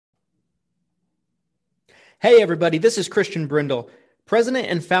Hey, everybody, this is Christian Brindle, president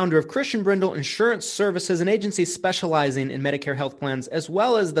and founder of Christian Brindle Insurance Services, an agency specializing in Medicare health plans, as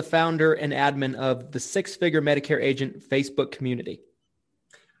well as the founder and admin of the Six Figure Medicare Agent Facebook community.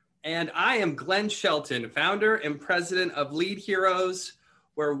 And I am Glenn Shelton, founder and president of Lead Heroes,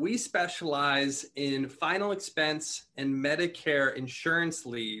 where we specialize in final expense and Medicare insurance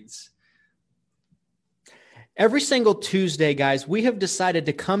leads. Every single Tuesday, guys, we have decided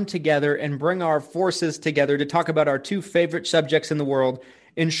to come together and bring our forces together to talk about our two favorite subjects in the world,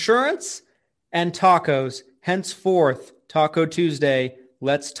 insurance and tacos. Henceforth, Taco Tuesday,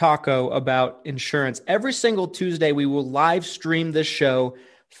 let's taco about insurance. Every single Tuesday, we will live stream this show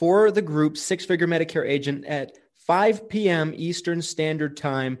for the group Six Figure Medicare Agent at 5 p.m. Eastern Standard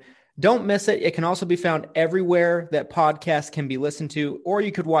Time. Don't miss it. It can also be found everywhere that podcasts can be listened to, or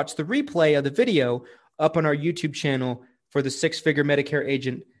you could watch the replay of the video up on our YouTube channel for the Six Figure Medicare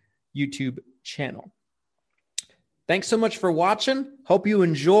Agent YouTube channel. Thanks so much for watching. Hope you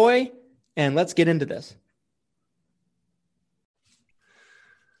enjoy, and let's get into this.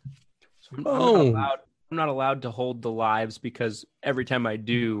 I'm not allowed to hold the lives because every time I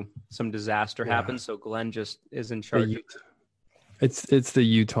do, some disaster happens. So Glenn just is in charge. It's the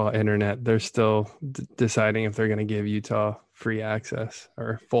Utah internet. They're still deciding if they're going to give Utah free access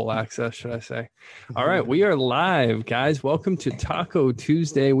or full access, should I say. All right, we are live, guys. Welcome to Taco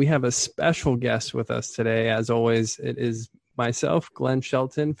Tuesday. We have a special guest with us today. As always, it is myself, Glenn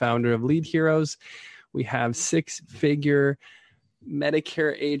Shelton, founder of Lead Heroes. We have Six Figure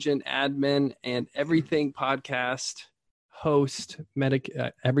Medicare Agent, admin, and Everything Podcast host,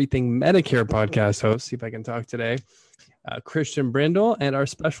 Everything Medicare Podcast host. See if I can talk today. Christian Brindle, and our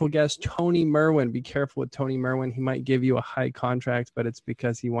special guest, Tony Merwin. Be careful with Tony Merwin. He might give you a high contract, but it's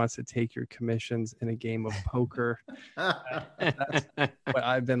because he wants to take your commissions in a game of poker. That's what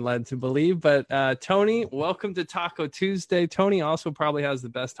I've been led to believe. But Tony, welcome to Taco Tuesday. Tony also probably has the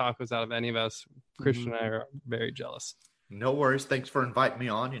best tacos out of any of us. Christian and I are very jealous. No worries. Thanks for inviting me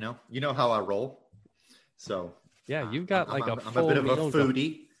on. You know how I roll. So yeah, you've got I'm a a bit of a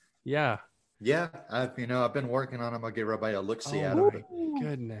foodie. Yeah. Yeah, I've been working on them. I'll give everybody a look-see out of me.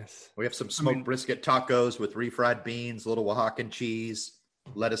 Goodness. We have some smoked brisket tacos with refried beans, a little Oaxacan cheese,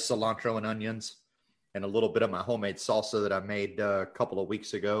 lettuce, cilantro, and onions, and a little bit of my homemade salsa that I made a couple of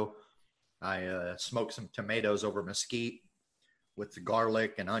weeks ago. I smoked some tomatoes over mesquite with the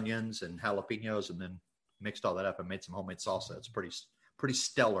garlic and onions and jalapenos, and then mixed all that up and made some homemade salsa. It's pretty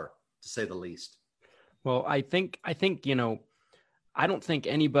stellar, to say the least. Well, I think I don't think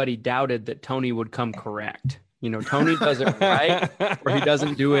anybody doubted that Tony would come correct. Tony does it right or he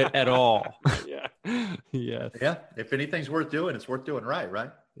doesn't do it at all. Yeah. Yes. Yeah. If anything's worth doing, it's worth doing right?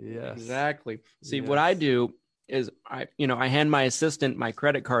 Yes. Exactly. See, what I do is I hand my assistant my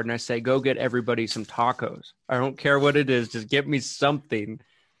credit card and I say, go get everybody some tacos. I don't care what it is. Just get me something.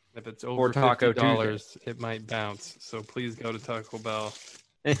 If it's over $50, it might bounce. So please go to Taco Bell.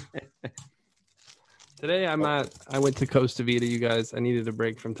 Today I went to Costa Vida, you guys. I needed a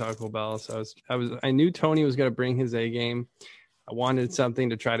break from Taco Bell, so I knew Tony was going to bring his A game. I wanted something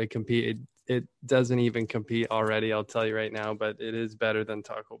to try to compete. It doesn't even compete already, I'll tell you right now, but it is better than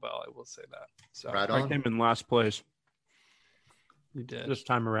Taco Bell, I will say that. So right I came in last place. You did this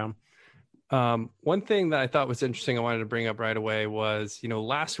time around. One thing that I thought was interesting, I wanted to bring up right away was,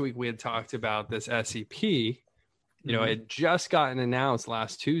 last week we had talked about this SEP. It just gotten announced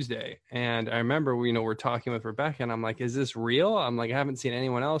last Tuesday. And I remember, we're talking with Rebecca and I'm like, is this real? I'm like, I haven't seen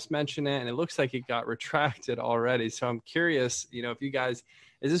anyone else mention it. And it looks like it got retracted already. So I'm curious, if you guys,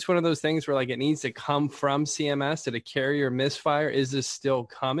 is this one of those things where it needs to come from CMS? Did a carrier misfire? Is this still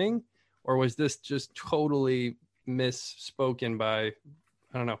coming? Or was this just totally misspoken by,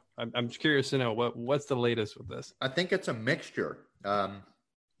 I don't know. I'm curious to know what's the latest with this? I think it's a mixture.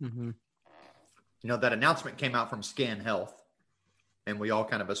 That announcement came out from Scan Health, and we all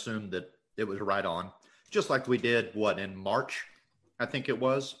kind of assumed that it was right on, just like we did, in March, I think it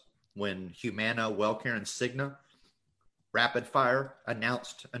was, when Humana, WellCare, and Cigna rapid fire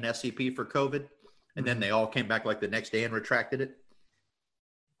announced an SEP for COVID, and then they all came back the next day and retracted it.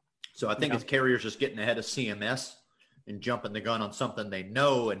 So I think it's carriers just getting ahead of CMS and jumping the gun on something they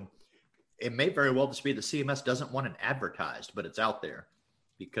know, and it may very well just be the CMS doesn't want it advertised, but it's out there.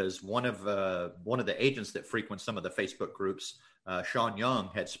 Because one of the agents that frequents some of the Facebook groups, Sean Young,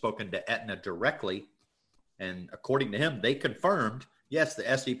 had spoken to Aetna directly, and according to him, they confirmed, yes, the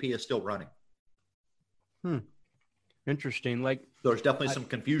SEP is still running. Interesting. There's definitely some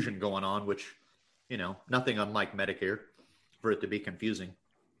confusion going on, which, nothing unlike Medicare for it to be confusing.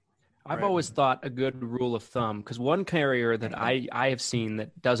 I've Right. always thought a good rule of thumb, because one carrier that I have seen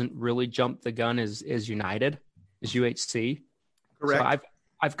that doesn't really jump the gun is United, is UHC. Correct. So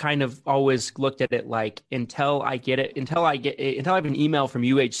I've kind of always looked at it like until I have an email from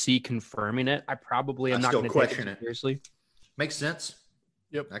UHC confirming it, I probably am I not still going to take question it it. seriously. Makes sense.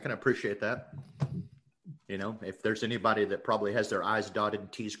 Yep. I can appreciate that. You know, if there's anybody that probably has their I's dotted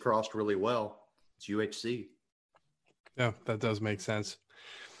and T's crossed really well, it's UHC. Yeah, that does make sense.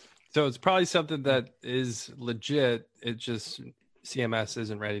 So it's probably something that is legit. It just CMS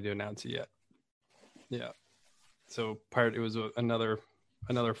isn't ready to announce it yet. Yeah. So it was another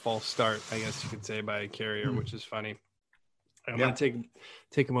false start, I guess you could say, by a carrier, which is funny. I'm gonna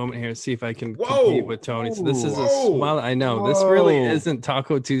take a moment here to see if I can compete with Tony. So this is a small. I know this really isn't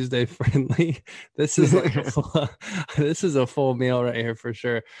Taco Tuesday friendly. This is like this is a full meal right here for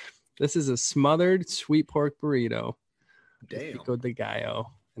sure. This is a smothered sweet pork burrito. Damn. Pico de gallo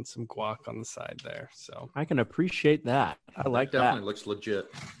and some guac on the side there. So I can appreciate that. I like definitely that. looks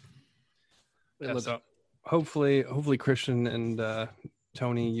legit. Yeah, so hopefully Christian and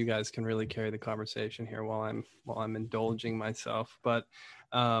Tony, you guys can really carry the conversation here while I'm indulging myself. But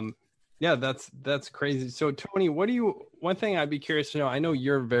yeah, that's crazy. So Tony, one thing I'd be curious to know, I know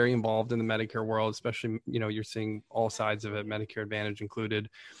you're very involved in the Medicare world, especially, you're seeing all sides of it, Medicare Advantage included.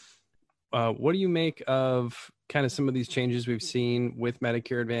 What do you make of kind of some of these changes we've seen with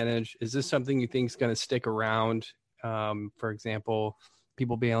Medicare Advantage? Is this something you think is going to stick around? For example,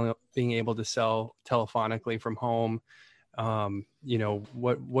 people being able to sell telephonically from home.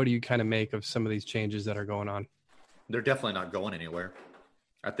 What do you kind of make of some of these changes that are going on? They're definitely not going anywhere.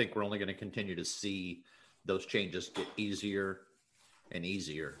 I think we're only going to continue to see those changes get easier and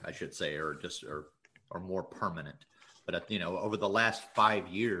easier, I should say, or more permanent. But over the last 5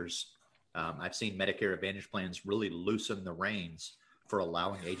 years, I've seen Medicare Advantage plans really loosen the reins for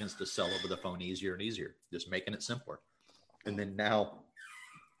allowing agents to sell over the phone easier and easier, just making it simpler. And then now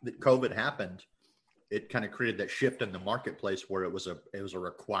that COVID happened, it kind of created that shift in the marketplace where it was a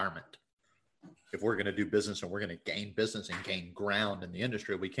requirement. If we're going to do business and we're going to gain business and gain ground in the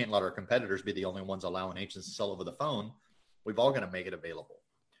industry, we can't let our competitors be the only ones allowing agents to sell over the phone. We've all got to make it available,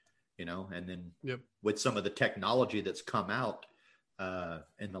 and then with some of the technology that's come out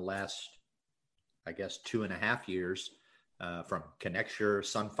in the last, I guess, 2.5 years from Connecture,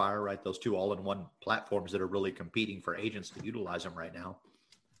 Sunfire, right? Those two all-in-one platforms that are really competing for agents to utilize them right now.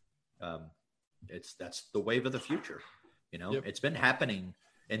 That's the wave of the future. It's been happening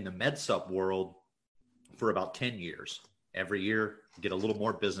in the MedSup world for about 10 years. Every year, get a little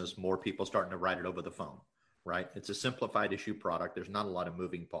more business, more people starting to write it over the phone, right? It's a simplified issue product. There's not a lot of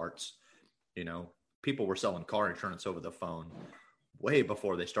moving parts. People were selling car insurance over the phone way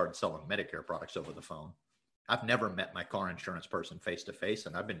before they started selling Medicare products over the phone. I've never met my car insurance person face to face,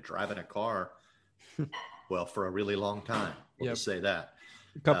 and I've been driving a car, for a really long time. We'll just say that.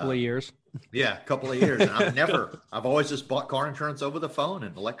 A couple of years. Yeah, a couple of years. And I've always just bought car insurance over the phone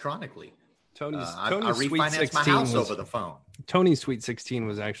and electronically. Tony's I Sweet refinanced 16 my house over the phone. Tony's Sweet 16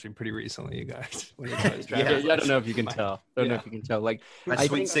 was actually pretty recently, you guys. When I was driving. I don't know if you can tell. I don't know if you can tell. Like My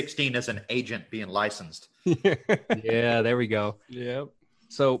Sweet 16 is an agent being licensed. Yeah, there we go. Yep.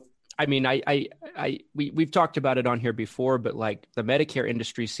 So, I mean, we've talked about it on here before, but like the Medicare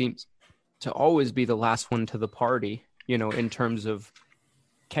industry seems to always be the last one to the party, in terms of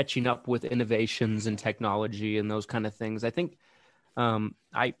catching up with innovations and technology and those kind of things. I think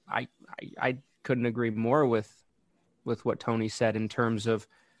I couldn't agree more with what Tony said in terms of,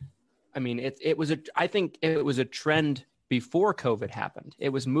 I mean, I think it was a trend before COVID happened. It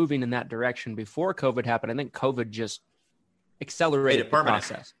was moving in that direction before COVID happened. I think COVID just accelerated the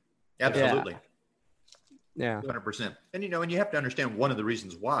process. Absolutely. Yeah. 100%. And, and you have to understand one of the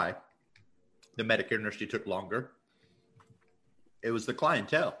reasons why the Medicare industry took longer. It was the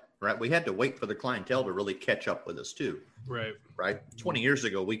clientele, right? We had to wait for the clientele to really catch up with us too. Right. 20 years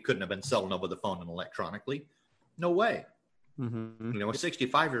ago, we couldn't have been selling over the phone and electronically. No way. Mm-hmm. A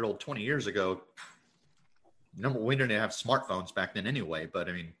 65-year-old 20 years ago, we didn't have smartphones back then anyway, but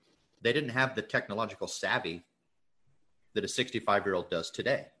I mean, they didn't have the technological savvy that a 65-year-old does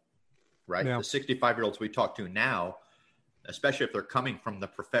today, right? Yeah. The 65-year-olds we talk to now, especially if they're coming from the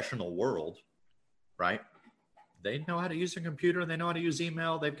professional world, right? They know how to use a computer. They know how to use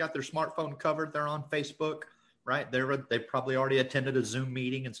email. They've got their smartphone covered. They're on Facebook, right? They've probably already attended a Zoom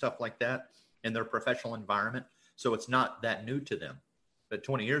meeting and stuff like that in their professional environment. So it's not that new to them. But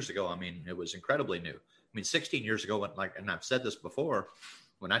 20 years ago, I mean, it was incredibly new. I mean, 16 years ago, and I've said this before,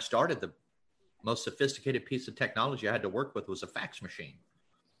 when I started, the most sophisticated piece of technology I had to work with was a fax machine.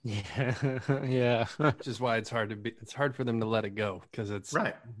 Yeah. Yeah. Which is why it's hard for them to let it go, because it's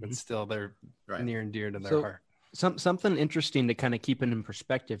Right. still they're Right. near and dear to their So- heart. Something interesting to kind of keep it in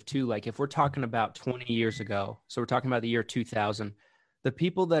perspective too. Like if we're talking about 20 years ago, so we're talking about the year 2000, the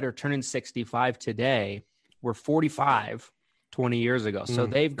people that are turning 65 today were 45 20 years ago. So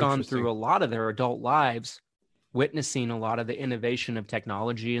they've gone Interesting. through a lot of their adult lives witnessing a lot of the innovation of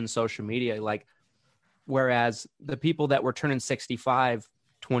technology and social media. Like, whereas the people that were turning 65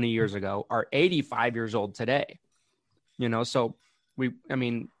 20 years ago are 85 years old today. So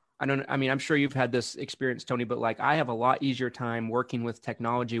I'm sure you've had this experience, Tony, but like I have a lot easier time working with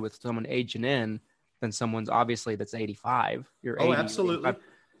technology with someone aging in than someone's obviously that's 85. You're 80, Absolutely. 85.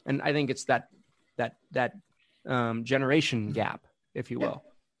 And I think it's that generation gap, if you will.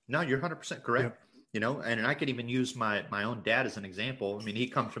 No, you're 100% correct. And I could even use my own dad as an example. I mean, he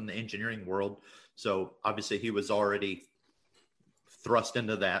comes from the engineering world, so obviously he was already thrust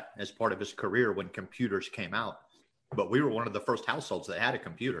into that as part of his career when computers came out. But we were one of the first households that had a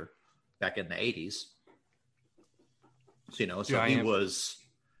computer back in the 80s. So he was,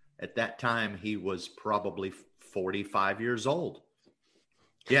 at that time, he was probably 45 years old.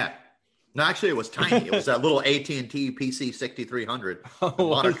 Yeah. No, actually, it was tiny. It was that little AT&T PC 6300. The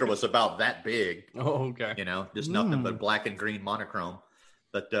monitor was about that big. Oh, okay. Just nothing but black and green monochrome.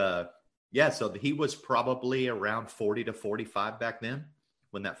 But so he was probably around 40 to 45 back then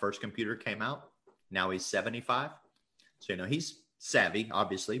when that first computer came out. Now he's 75. So, he's savvy,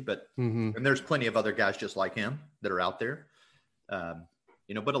 obviously, but and there's plenty of other guys just like him that are out there.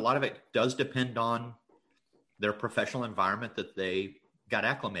 But a lot of it does depend on their professional environment that they got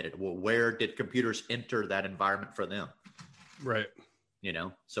acclimated. Well, where did computers enter that environment for them? Right.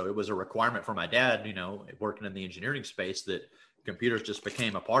 So it was a requirement for my dad, working in the engineering space, that computers just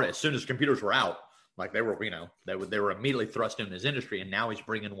became a part of it. As soon as computers were out, like they were, they were immediately thrust into his industry, and now he's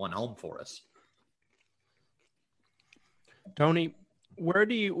bringing one home for us. Tony, what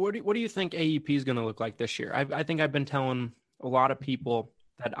do you think AEP is going to look like this year? I think I've been telling a lot of people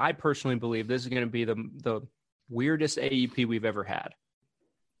that I personally believe this is going to be the weirdest AEP we've ever had.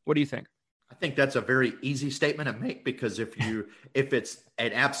 What do you think? I think that's a very easy statement to make, because if it's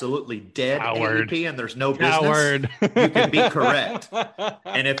an absolutely dead AEP and there's no business, you can be correct.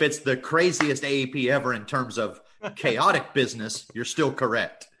 And if it's the craziest AEP ever in terms of chaotic business, you're still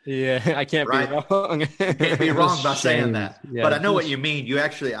correct. Yeah, I can't be wrong. You can't be wrong by saying that. Yeah, but I know what you mean. You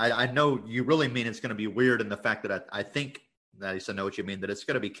actually, I know you really mean it's going to be weird in the fact that I think, at least I know what you mean, that it's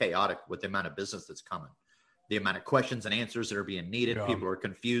going to be chaotic with the amount of business that's coming. The amount of questions and answers that are being needed. Yeah. People are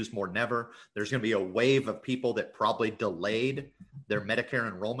confused more than ever. There's going to be a wave of people that probably delayed their Medicare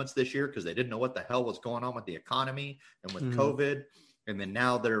enrollments this year because they didn't know what the hell was going on with the economy and with COVID. And then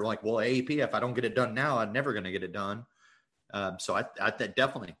now they're like, well, AEP, if I don't get it done now, I'm never going to get it done. So I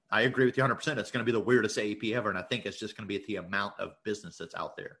definitely, I agree with you 100%. It's going to be the weirdest AEP ever. And I think it's just going to be the amount of business that's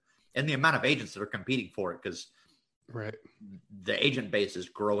out there and the amount of agents that are competing for it, because the agent base is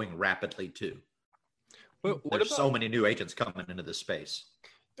growing rapidly too. There's so many new agents coming into this space.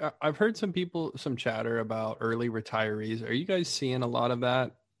 I've heard some chatter about early retirees. Are you guys seeing a lot of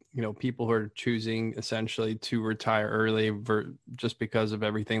that? People who are choosing essentially to retire early just because of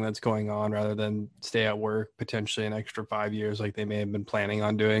everything that's going on, rather than stay at work potentially an extra 5 years like they may have been planning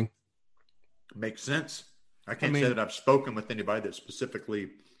on doing. Makes sense. I can't say that I've spoken with anybody that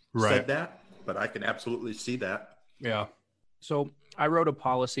specifically said that, but I can absolutely see that. Yeah. So I wrote a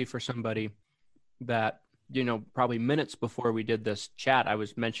policy for somebody that, probably minutes before we did this chat, I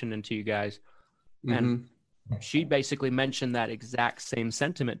was mentioning to you guys, and she basically mentioned that exact same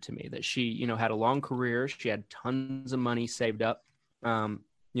sentiment to me, that she, had a long career. She had tons of money saved up, and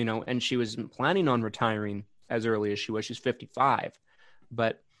she was planning on retiring as early as she was. She's 55,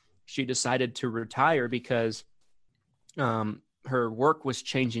 but she decided to retire because her work was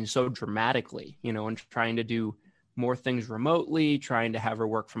changing so dramatically, and trying to do more things remotely, trying to have her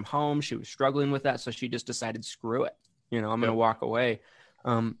work from home. She was struggling with that. So she just decided, screw it. I'm going to walk away.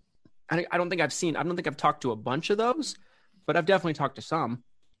 I don't think I've talked to a bunch of those, but I've definitely talked to some.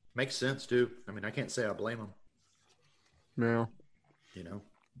 Makes sense too. I mean, I can't say I blame them. No. I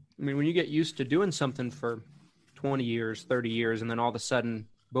mean, when you get used to doing something for 20 years, 30 years, and then all of a sudden,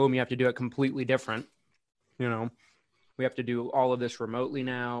 boom, you have to do it completely different. We have to do all of this remotely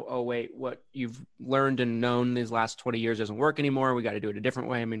now. Oh, wait, what you've learned and known these last 20 years doesn't work anymore. We got to do it a different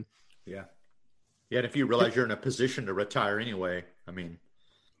way. I mean, yeah. And if you realize you're in a position to retire anyway, I mean,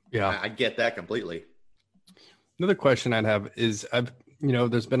 I get that completely. Another question I'd have is,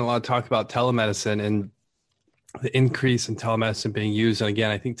 there's been a lot of talk about telemedicine and the increase in telemedicine being used. And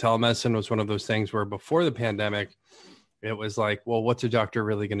again, I think telemedicine was one of those things where before the pandemic, it was like, well, what's a doctor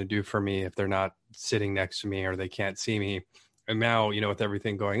really going to do for me if they're not sitting next to me or they can't see me? And now, with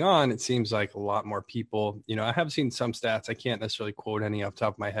everything going on, it seems like a lot more people, I have seen some stats. I can't necessarily quote any off the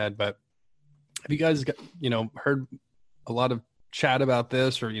top of my head, but have you guys, heard a lot of chat about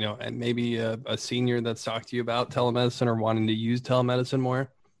this, or, and maybe a senior that's talked to you about telemedicine or wanting to use telemedicine more?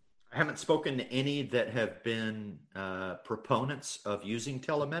 I haven't spoken to any that have been proponents of using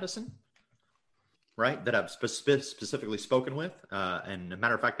telemedicine, right, that I've specifically spoken with. And a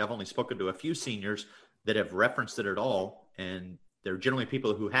matter of fact, I've only spoken to a few seniors that have referenced it at all. And they're generally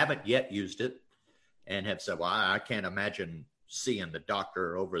people who haven't yet used it and have said, well, I can't imagine seeing the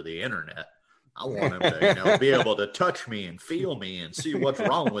doctor over the internet. I want him to be able to touch me and feel me and see what's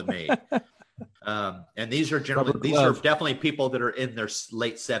wrong with me. And these are definitely people that are in their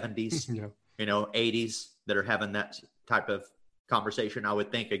late 70s, 80s that are having that type of conversation. I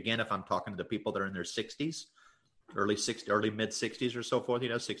would think, again, if I'm talking to the people that are in their 60s, early mid 60s or so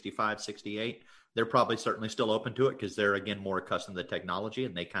forth, 65, 68, they're probably certainly still open to it because they're, again, more accustomed to the technology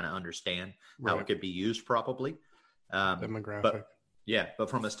and they kind of understand how it could be used probably. Demographic. But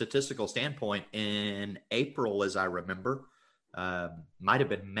from a statistical standpoint, in April, as I remember, might have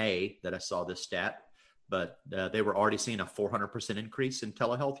been May that I saw this stat, but they were already seeing a 400% increase in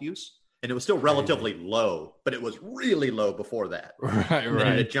telehealth use. And it was still relatively low, but it was really low before that. Right.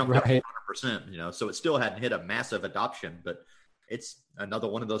 And it jumped up 400%, so it still hadn't hit a massive adoption, but it's another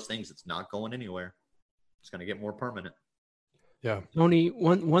one of those things that's not going anywhere. It's going to get more permanent. Yeah. Tony,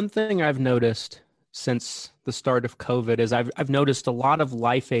 one thing I've noticed since the start of COVID is I've noticed a lot of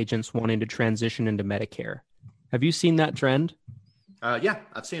life agents wanting to transition into Medicare. Have you seen that trend? Yeah,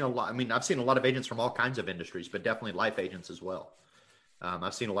 I've seen a lot. I mean, I've seen a lot of agents from all kinds of industries, but definitely life agents as well.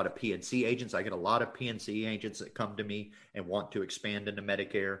 I've seen a lot of PNC agents. I get a lot of PNC agents that come to me and want to expand into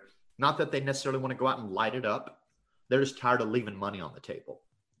Medicare. Not that they necessarily want to go out and light it up. They're just tired of leaving money on the table.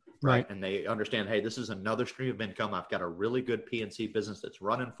 Right. And they understand, hey, this is another stream of income. I've got a really good PNC business that's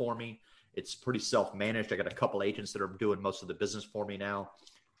running for me. It's pretty self-managed. I got a couple agents that are doing most of the business for me now.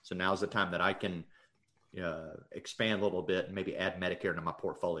 So now's the time that I can expand a little bit and maybe add Medicare into my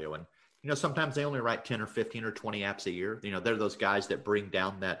portfolio. And, sometimes they only write 10 or 15 or 20 apps a year. They're those guys that bring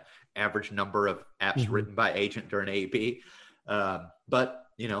down that average number of apps written by agent during AEP. But,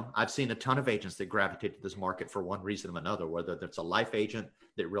 I've seen a ton of agents that gravitate to this market for one reason or another, whether it's a life agent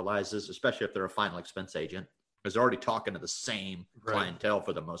that realizes, especially if they're a final expense agent, because they're already talking to the same clientele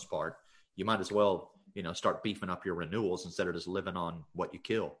for the most part. You might as well, start beefing up your renewals instead of just living on what you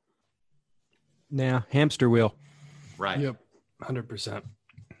kill. Yeah, hamster wheel. Right. Yep. 100%.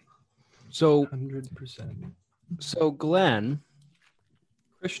 So 100%. So Glenn,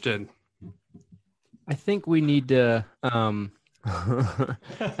 Christian, I think we need to. I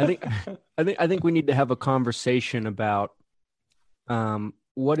think we need to have a conversation about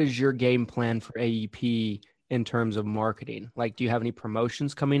what is your game plan for AEP in terms of marketing? Like, do you have any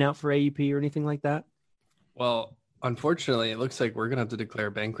promotions coming out for AEP or anything like that? Well, unfortunately, it looks like we're gonna have to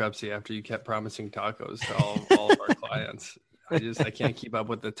declare bankruptcy after you kept promising tacos to all of our clients. I can't keep up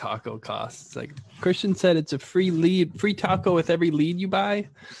with the taco costs. It's like Christian said, it's a free taco with every lead you buy.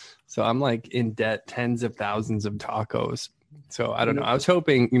 So I'm like in debt, tens of thousands of tacos. So I don't know. I was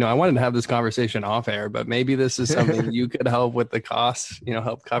hoping, I wanted to have this conversation off air, but maybe this is something you could help with the costs,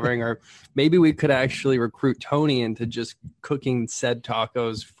 help covering, or maybe we could actually recruit Tony into just cooking said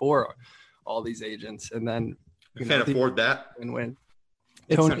tacos for all these agents. And then you can't afford that. Win-win.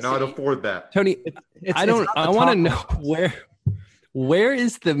 Tony, cannot afford that. Tony, I want to know where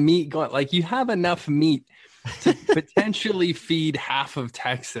is the meat going? Like, you have enough meat to potentially feed half of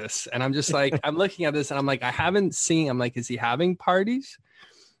Texas. And I'm just like, I'm looking at this and I'm like, I'm like, is he having parties?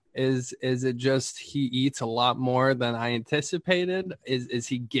 Is it just he eats a lot more than I anticipated? Is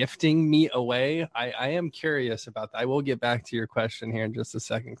he gifting meat away? I am curious about that. I will get back to your question here in just a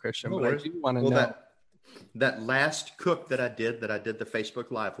second, Christian. But I do want to know. That last cook that I did the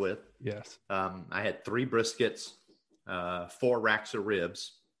Facebook Live with. Yes. I had 3 briskets, 4 racks of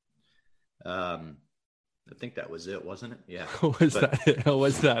ribs. I think that was it, wasn't it? Yeah. Was that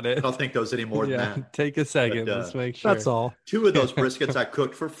it? I don't think there was any more than that. Take a second. Let's make sure. That's all. 2 of those briskets I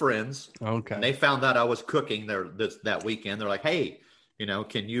cooked for friends. Okay. And they found out I was cooking that weekend. They're like, hey,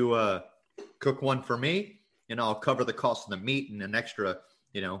 can you cook one for me? I'll cover the cost of the meat and an extra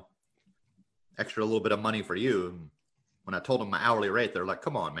little bit of money for you. And when I told them my hourly rate, they're like,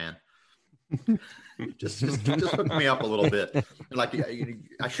 come on, man. just hook me up a little bit. They're like,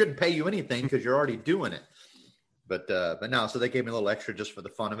 I shouldn't pay you anything because you're already doing it. But no, so they gave me a little extra just for the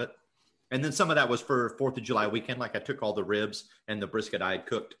fun of it. And then some of that was for 4th of July weekend. Like, I took all the ribs and the brisket I had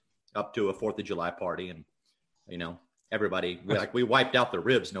cooked up to a 4th of July party and, everybody, we wiped out the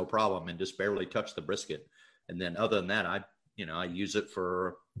ribs, no problem, and just barely touched the brisket. And then other than that, I use it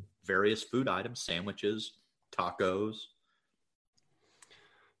for various food items, sandwiches, tacos.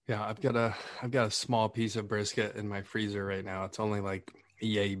 Yeah, I've got a small piece of brisket in my freezer right now. It's only like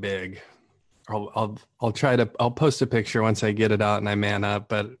yay big. I'll post a picture once I get it out and I man up,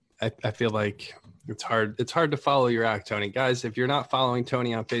 but I feel like it's hard to follow your act, Tony. Guys, if you're not following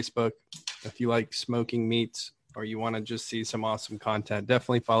Tony on Facebook, if you like smoking meats or you want to just see some awesome content,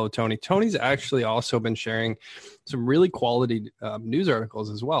 definitely follow Tony. Tony's actually also been sharing some really quality news articles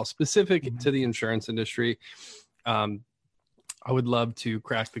as well, specific to the insurance industry. I would love to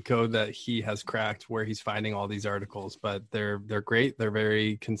crack the code that he has cracked where he's finding all these articles, but they're great. They're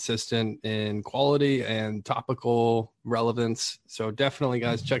very consistent in quality and topical relevance. So definitely,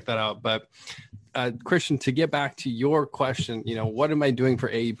 guys, check that out. But Christian, to get back to your question, what am I doing for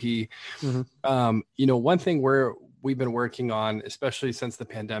AEP? Mm-hmm. One thing we've been working on, especially since the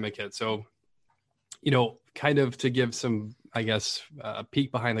pandemic hit. So, kind of to give some, I guess, a peek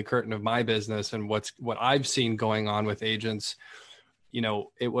behind the curtain of my business and what I've seen going on with agents.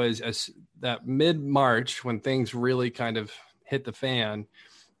 It was that mid-March when things really kind of hit the fan,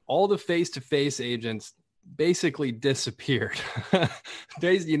 all the face-to-face agents basically disappeared.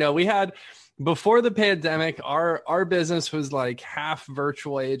 We had, before the pandemic, our business was like half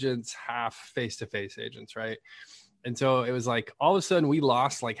virtual agents, half face-to-face agents, right? And so it was like, all of a sudden we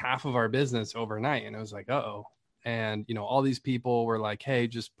lost like half of our business overnight. And it was like, uh-oh. And, all these people were like, hey,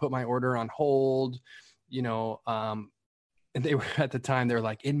 just put my order on hold, and they were at the time, they're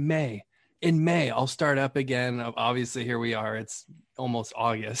like, in May, I'll start up again. Obviously here we are, it's almost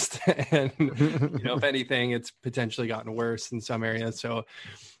August. And, if anything, it's potentially gotten worse in some areas. So,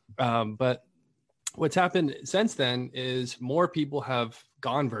 but what's happened since then is more people have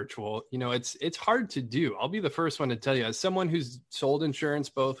gone virtual. It's hard to do. I'll be the first one to tell you, as someone who's sold insurance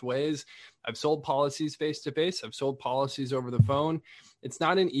both ways, I've sold policies face-to-face, I've sold policies over the phone. It's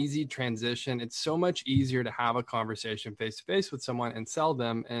not an easy transition. It's so much easier to have a conversation face-to-face with someone and sell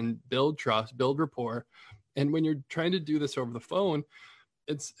them and build trust, build rapport. And when you're trying to do this over the phone,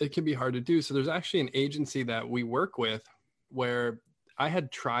 it can be hard to do. So there's actually an agency that we work with where I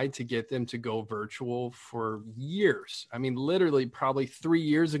had tried to get them to go virtual for years. I mean, literally probably 3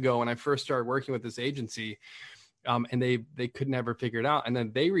 years ago when I first started working with this agency, and they could never figure it out. And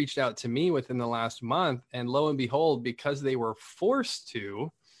then they reached out to me within the last month, and lo and behold, because they were forced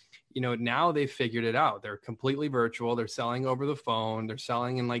to, now they've figured it out. They're completely virtual. They're selling over the phone. They're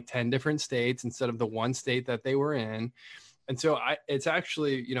selling in like 10 different states instead of the one state that they were in. And so it's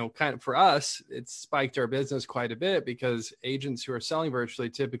actually, kind of for us, it's spiked our business quite a bit because agents who are selling virtually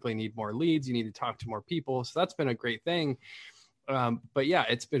typically need more leads. You need to talk to more people. So that's been a great thing. But yeah,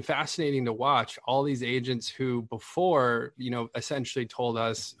 it's been fascinating to watch all these agents who before, essentially told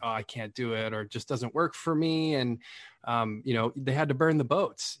us, oh, I can't do it, or it just doesn't work for me. And, they had to burn the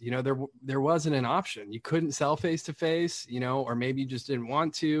boats. There wasn't an option. You couldn't sell face-to-face, or maybe you just didn't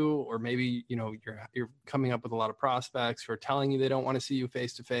want to, or maybe, you're coming up with a lot of prospects who are telling you they don't want to see you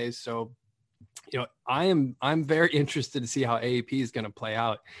face-to-face. So, I'm very interested to see how AEP is going to play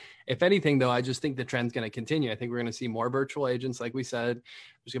out. If anything, though, I just think the trend's going to continue. I think we're going to see more virtual agents, like we said.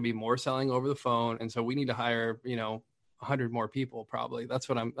 There's going to be more selling over the phone, and so we need to hire, 100 more people probably. That's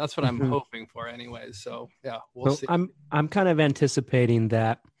what I'm hoping for, anyways. So yeah, we'll see. I'm kind of anticipating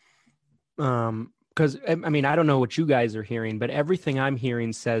that, because I mean, I don't know what you guys are hearing, but everything I'm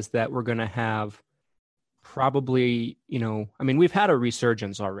hearing says that we're going to have probably, we've had a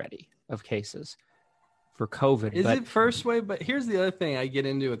resurgence already of cases for COVID. Is it first wave? But here's the other thing I get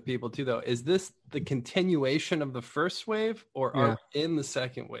into with people too, though. Is this the continuation of the first wave, or are we in the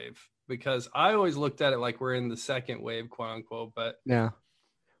second wave? Because I always looked at it like we're in the second wave, quote unquote. But yeah,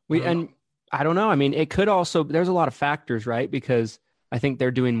 I don't know. I mean, it could also, there's a lot of factors, right? Because I think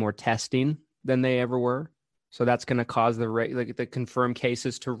they're doing more testing than they ever were. So that's going to cause the confirmed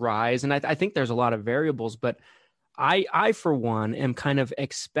cases to rise. And I think there's a lot of variables, but I, for one, am kind of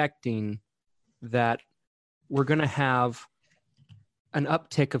expecting that we're going to have an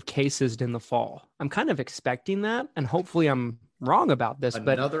uptick of cases in the fall. I'm kind of expecting that, and hopefully I'm wrong about this.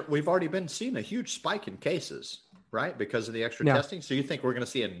 We've already been seeing a huge spike in cases, right? Because of the extra testing. So you think we're going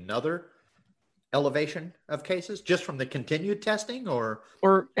to see another elevation of cases just from the continued testing, or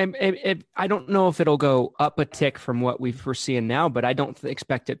I don't know if it'll go up a tick from what we're seeing now, but I don't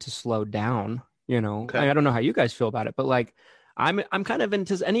expect it to slow down. Okay. I don't know how you guys feel about it, but like I'm kind of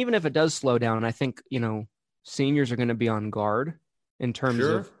into, and even if it does slow down, I think, seniors are going to be on guard in terms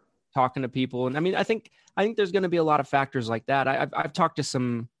of talking to people. And I mean, I think there's going to be a lot of factors like that. I've talked to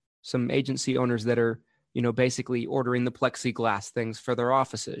some agency owners that are basically ordering the plexiglass things for their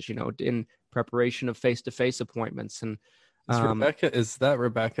offices, in preparation of face-to-face appointments. And Is that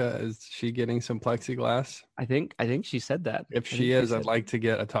Rebecca? Is she getting some plexiglass? I think she said that. If she is, I'd like to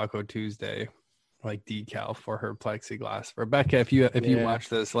get a Taco Tuesday like decal for her plexiglass. Rebecca, if you watch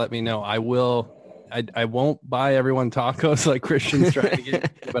this, let me know. I won't buy everyone tacos like Christian's trying to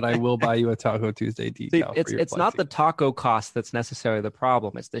get, but I will buy you a Taco Tuesday decal. See, it's not the taco cost that's necessarily the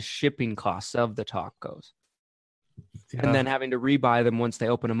problem. It's the shipping costs of the tacos. Yeah. And then having to rebuy them once they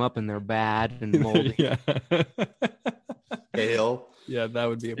open them up and they're bad and moldy. Yeah. Hail. Yeah, that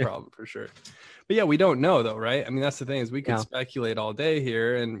would be a problem for sure. But yeah, we don't know though, right? I mean, that's the thing is we can speculate all day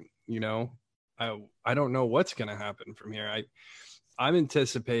here, and I don't know what's going to happen from here. I'm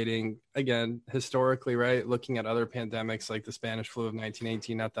anticipating, again, historically, right, looking at other pandemics like the Spanish flu of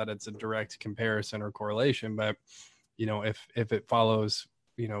 1918, not that it's a direct comparison or correlation, but, if it follows,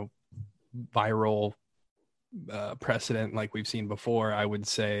 viral precedent like we've seen before, I would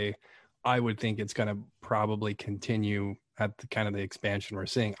think it's going to probably continue at the kind of the expansion we're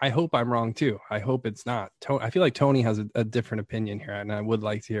seeing. I hope I'm wrong too. I hope it's not. I feel like Tony has a different opinion here, and I would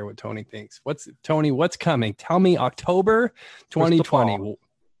like to hear what Tony thinks. What's coming? Tell me October 2020.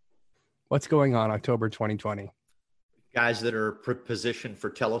 What's going on October 2020? Guys that are positioned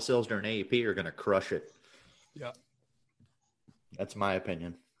for telesales during AEP are going to crush it. Yeah. That's my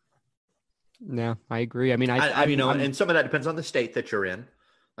opinion. Yeah, I agree. I mean, and some of that depends on the state that you're in.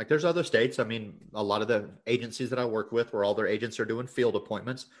 Like there's other states. I mean, a lot of the agencies that I work with where all their agents are doing field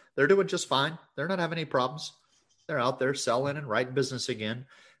appointments, they're doing just fine. They're not having any problems. They're out there selling and writing business again.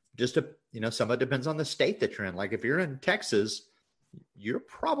 Just some of it depends on the state that you're in. Like if you're in Texas, you're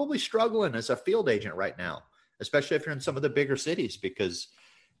probably struggling as a field agent right now, especially if you're in some of the bigger cities, because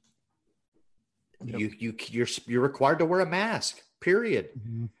you're required to wear a mask, period.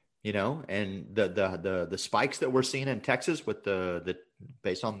 Mm-hmm. And the spikes that we're seeing in Texas with the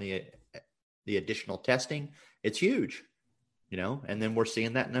based on the additional testing, it's huge, and then we're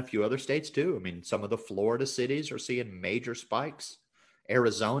seeing that in a few other states too. I mean, some of the Florida cities are seeing major spikes.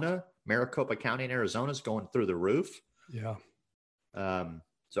 Arizona, Maricopa County in Arizona is going through the roof. Yeah.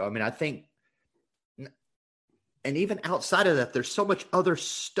 So, I mean, I think, and even outside of that, there's so much other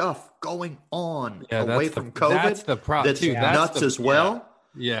stuff going on away from COVID. That's the problem. That's nuts as well.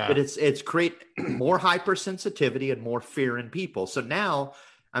 Yeah. But it's create more hypersensitivity and more fear in people. So now,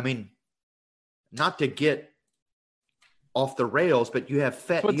 I mean, not to get off the rails, but you have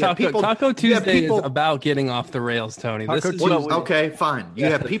Taco Tuesday is about getting off the rails, Tony. Okay, fine. You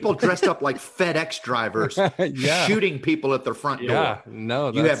have people dressed up like FedEx drivers shooting people at their front door.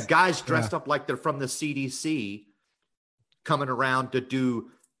 No, you have guys dressed up like they're from the CDC coming around to do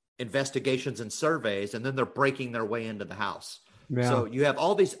investigations and surveys, and then they're breaking their way into the house. Yeah. So you have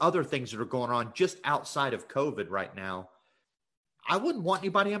all these other things that are going on just outside of COVID right now. I wouldn't want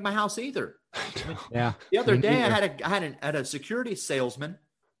anybody in my house either. Yeah. The other day, I had a security salesman.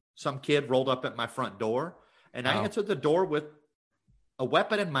 Some kid rolled up at my front door, and I answered the door with a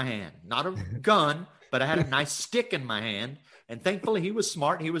weapon in my hand, not a gun, but I had a nice stick in my hand. And thankfully, he was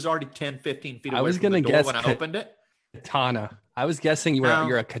smart. He was already 10, 15 feet away from the door when I opened it. Katana. I was guessing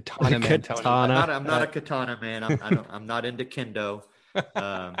you're a katana man, Tony. I'm not a katana man. I'm not into kendo.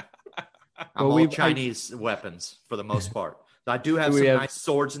 I'm all Chinese weapons for the most part. I do have some nice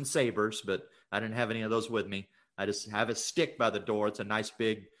swords and sabers, but I didn't have any of those with me. I just have a stick by the door. It's a nice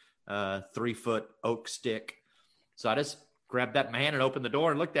big 3-foot oak stick. So I just grabbed that in my hand and opened the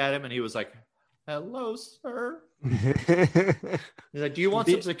door and looked at him, and he was like, "Hello, sir." He's like, "Do you want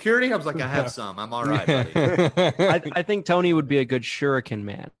some security?" I was like, "I have some. I'm all right, buddy." I think Tony would be a good shuriken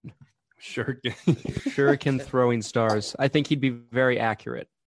man. Shuriken throwing stars. I think he'd be very accurate.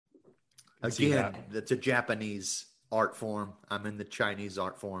 Again, that's a Japanese art form. I'm in the Chinese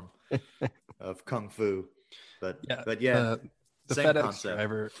art form of Kung Fu. But yeah. The same FedEx concept.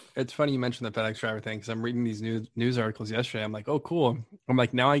 driver. It's funny you mentioned the FedEx driver thing because I'm reading these news articles yesterday. I'm like, oh, cool. I'm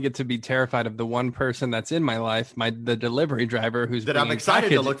like, now I get to be terrified of the one person that's in my life, the delivery driver who's that I'm excited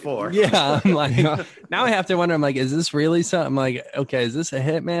to look for. Yeah, I'm like, now I have to wonder. I'm like, is this really something? I'm like, okay, is this a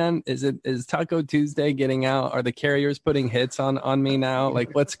hit, man? Is Taco Tuesday getting out? Are the carriers putting hits on me now?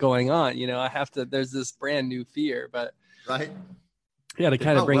 Like, what's going on? I have to. There's this brand new fear, but right. Yeah, to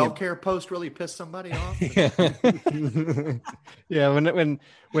kind of bring WellCare post really pissed somebody off. Yeah,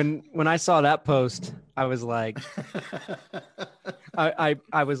 when I saw that post, I was like, I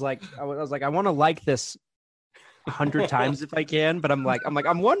was like, I want to like this 100 times if I can, but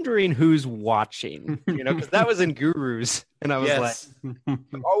I'm wondering who's watching, because that was in Gurus, and I was like,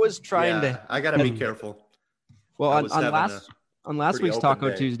 I'm always trying to. I got to be careful. Well, on On last Pretty week's open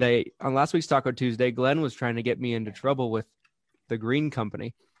Taco Tuesday, Glenn was trying to get me into trouble with the Green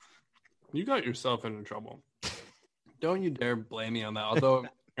Company. You got yourself into trouble. Don't you dare blame me on that. Although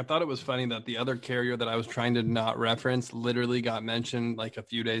I thought it was funny that the other carrier that I was trying to not reference literally got mentioned like a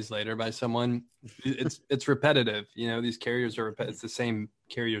few days later by someone. It's repetitive. You know, these carriers are it's the same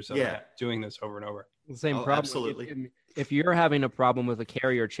carriers that are doing this over and over. The same problem. Absolutely. If you're having a problem with a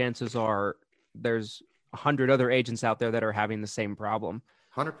carrier, chances are there's 100 other agents out there that are having the same problem.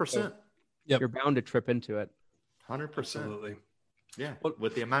 100%. You're bound to trip into it. 100%. Absolutely. Yeah.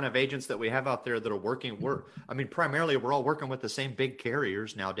 With the amount of agents that we have out there that are working, primarily we're all working with the same big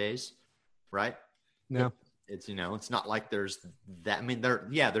carriers nowadays, right? Yeah. It's, it's not like there's that. I mean,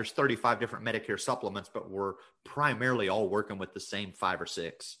 there's 35 different Medicare supplements, but we're primarily all working with the same 5 or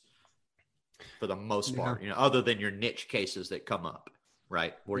 6 for the most part, other than your niche cases that come up,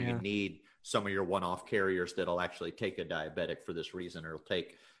 right? Where you need some of your one-off carriers that'll actually take a diabetic for this reason, or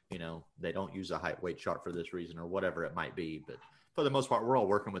take, they don't use a height weight chart for this reason, or whatever it might be. But for the most part, we're all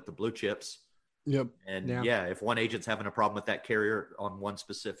working with the blue chips. Yep. And if one agent's having a problem with that carrier on one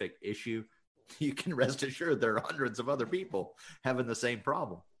specific issue, you can rest assured there are hundreds of other people having the same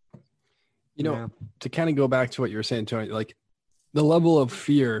problem. To kind of go back to what you were saying, Tony, like the level of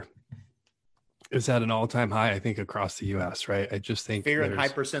fear is at an all-time high, I think, across the U.S., right? I just think fear and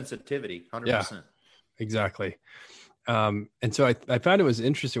hypersensitivity, 100%. Yeah, exactly. And so I found it was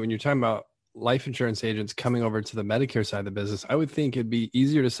interesting when you're talking about life insurance agents coming over to the Medicare side of the business. I would think it'd be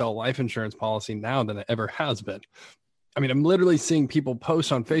easier to sell life insurance policy now than it ever has been. I mean, I'm literally seeing people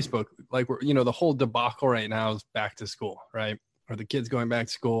post on Facebook, like, the whole debacle right now is back to school, right? Are the kids going back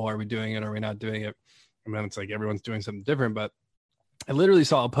to school? Are we doing it? Are we not doing it? I mean, it's like everyone's doing something different, but I literally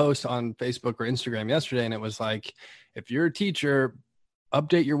saw a post on Facebook or Instagram yesterday, and it was like, if you're a teacher,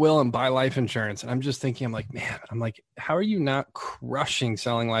 update your will and buy life insurance. And I'm just thinking, I'm like, how are you not crushing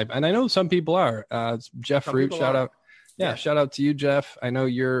selling life? And I know some people are. Jeff Root, shout out. Yeah, shout out to you, Jeff. I know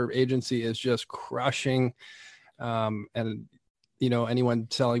your agency is just crushing. And anyone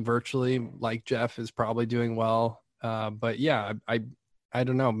selling virtually like Jeff is probably doing well. But yeah, I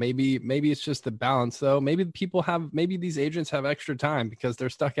don't know. Maybe it's just the balance though. Maybe these agents have extra time because they're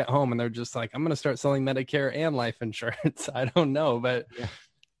stuck at home and they're just like, I'm going to start selling Medicare and life insurance. I don't know, but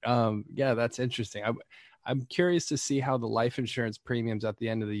that's interesting. I'm curious to see how the life insurance premiums at the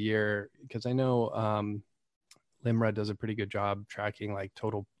end of the year, because I know, LIMRA does a pretty good job tracking like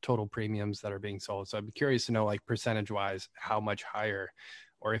total premiums that are being sold. So I'm curious to know, like, percentage wise, how much higher,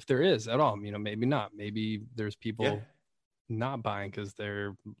 or if there is at all, maybe not, maybe there's people not buying because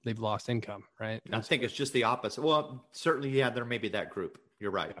they've lost income, right? I think it's just the opposite. Well, certainly, there may be that group.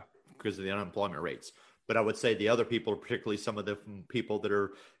 You're right, because of the unemployment rates. But I would say the other people, particularly some of the people that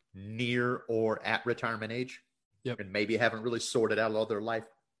are near or at retirement age, and maybe haven't really sorted out all their life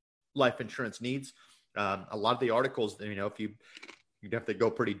insurance needs. A lot of the articles, if you'd have to go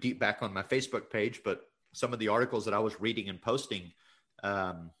pretty deep back on my Facebook page, but some of the articles that I was reading and posting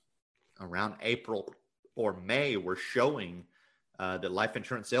around April or May were showing that life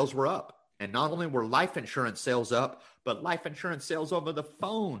insurance sales were up. And not only were life insurance sales up, but life insurance sales over the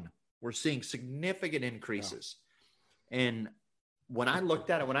phone were seeing significant increases. Yeah. And when I looked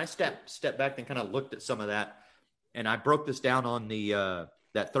at it, when I stepped back and kind of looked at some of that, and I broke this down on the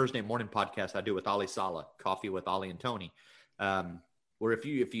that Thursday morning podcast I do with Ali Saleh, Coffee with Ali and Tony, where if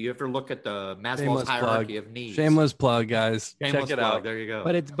you ever look at the Maslow's hierarchy of needs, shameless plug, guys, check it out. There you go.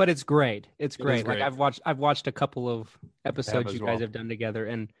 But it's great. It's great. Like I've watched a couple of episodes you guys have done together,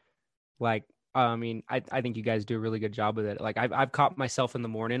 and like I think you guys do a really good job with it. Like I've caught myself in the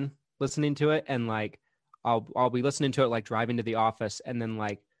morning listening to it, and like I'll be listening to it like driving to the office, and then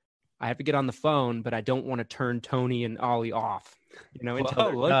like I have to get on the phone, but I don't want to turn Tony and Ollie off.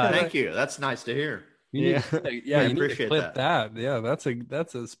 Thank you. That's nice to hear. I appreciate that. Yeah, that's a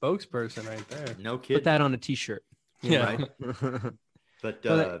spokesperson right there. No kidding. Put that on a T-shirt. Yeah. Right.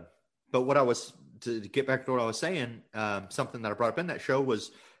 But what I was, to get back to what I was saying, something that I brought up in that show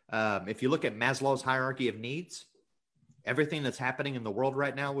was, if you look at Maslow's hierarchy of needs, everything that's happening in the world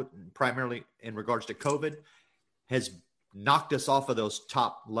right now, primarily in regards to COVID, has knocked us off of those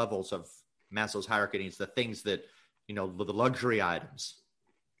top levels of Maslow's hierarchy of needs. The things that, the luxury items,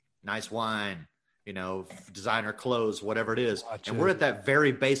 nice wine, designer clothes, whatever it is. And we're at that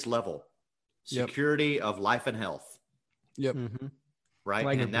very base level, security of life and health. Yep. Mm-hmm. Right.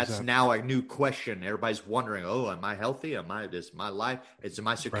 100%. And that's now a new question. Everybody's wondering, am I healthy? Is my life, is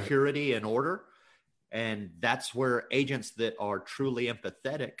my security in order? And that's where agents that are truly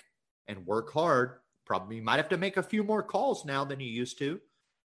empathetic and work hard, probably might have to make a few more calls now than you used to.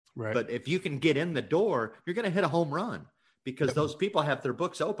 Right. But if you can get in the door, you're going to hit a home run, because those people have their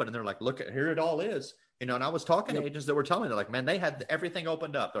books open and they're like, look at, here it all is. You know, and I was talking to agents that were telling me, they're like, man, they had everything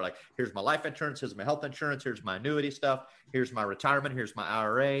opened up. They're like, here's my life insurance, here's my health insurance, here's my annuity stuff, here's my retirement, here's my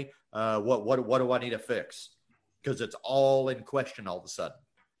IRA. What do I need to fix? Because it's all in question all of a sudden.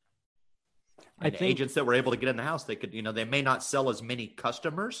 And the agents that were able to get in the house, they could, you know, they may not sell as many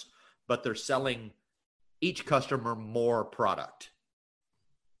customers, but they're selling each customer more product.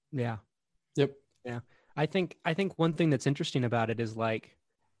 Yeah. Yep. Yeah. I think one thing that's interesting about it is like,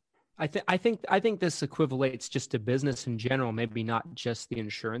 I think this equivalates just to business in general, maybe not just the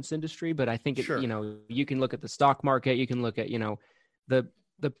insurance industry, but I think it, you know, you can look at the stock market, you can look at, you know, the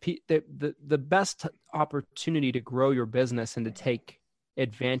best opportunity to grow your business and to take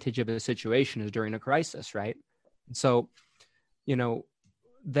advantage of a situation is during a crisis, right? So, you know,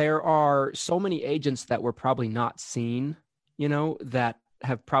 there are so many agents that were probably not seen, you know, that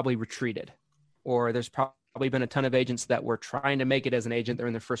have probably retreated, or there's probably been a ton of agents that were trying to make it as an agent. They're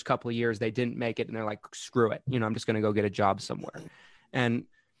in their first couple of years, they didn't make it, and they're like, screw it, you know, I'm just going to go get a job somewhere. And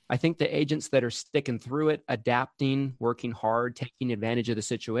I think the agents that are sticking through it, adapting, working hard, taking advantage of the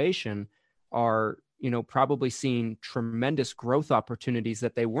situation are, you know, probably seeing tremendous growth opportunities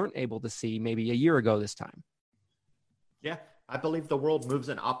that they weren't able to see maybe a year ago this time. Yeah, I believe the world moves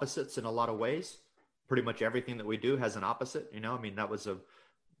in opposites in a lot of ways. Pretty much everything that we do has an opposite. You know, I mean, that was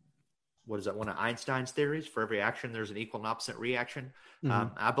one of Einstein's theories. For every action, there's an equal and opposite reaction.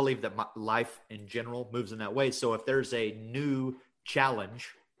 Mm-hmm. I believe that life in general moves in that way. So if there's a new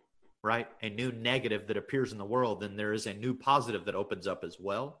challenge, right, a new negative that appears in the world, then there is a new positive that opens up as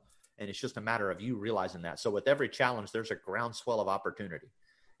well. And it's just a matter of you realizing that. So with every challenge, there's a groundswell of opportunity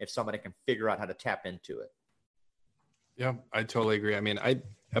if somebody can figure out how to tap into it. Yeah, I totally agree. I mean,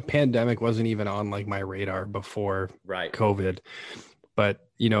 a pandemic wasn't even on like my radar before COVID, but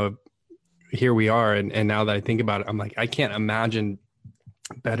you know, here we are. And now that I think about it, I'm like, I can't imagine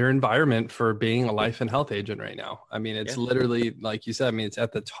better environment for being a life and health agent right now. I mean, it's literally, like you said, I mean, it's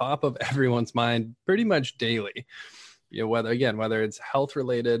at the top of everyone's mind pretty much daily. You know, whether it's health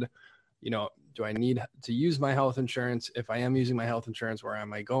related, you know, do I need to use my health insurance? If I am using my health insurance, where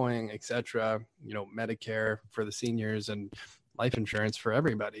am I going, et cetera? You know, Medicare for the seniors and life insurance for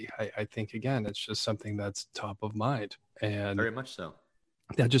everybody. I think, again, it's just something that's top of mind. And very much so.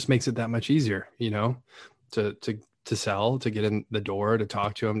 That just makes it that much easier, you know, to sell, to get in the door, to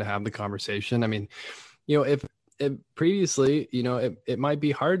talk to them, to have the conversation. I mean, you know, if previously, you know, it might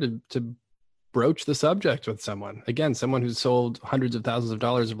be hard to broach the subject with someone. Again, someone who's sold hundreds of thousands of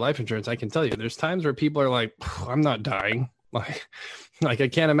dollars of life insurance, I can tell you, there's times where people are like, I'm not dying. Like I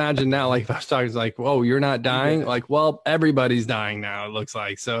can't imagine now, like if I was talking like, whoa, you're not dying? Like, well, everybody's dying now, it looks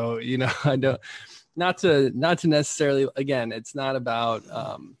like. So, you know, I don't, not to necessarily, again, it's not about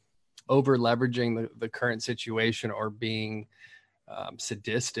over leveraging the current situation or being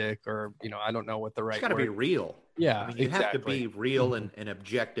sadistic, or, you know, I don't know what the right It's got to be real. Yeah, I mean, you have to be real and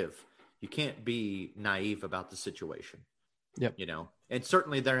objective. You can't be naive about the situation. Yep. You know, and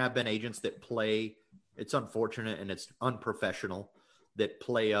certainly there have been agents that play, it's unfortunate and it's unprofessional, that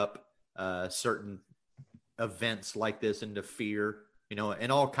play up certain events like this into fear, you know, in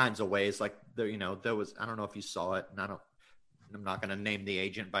all kinds of ways. Like you know, there was, I don't know if you saw it, and I'm not going to name the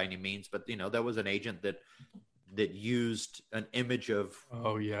agent by any means, but you know, there was an agent that used an image of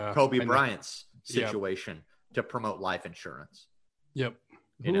Kobe Bryant's situation to promote life insurance. Yep.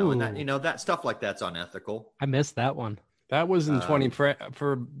 You know, and that, you know, that stuff like that's unethical. I missed that one. That was in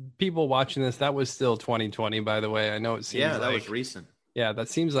for people watching this. That was still 2020, by the way. I know it seems that was recent. Yeah, that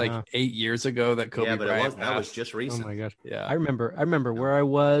seems like 8 years ago that Kobe Bryant that was just recent. Oh my gosh. Yeah. I remember where I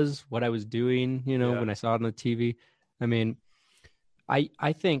was, what I was doing, you know, when I saw it on the TV. I mean, I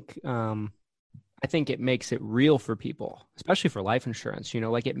think it makes it real for people, especially for life insurance, you know,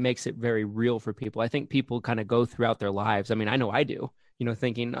 like it makes it very real for people. I think people kind of go throughout their lives. I mean, I know I do, you know,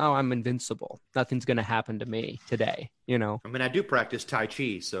 thinking, oh, I'm invincible. Nothing's going to happen to me today, you know? I mean, I do practice Tai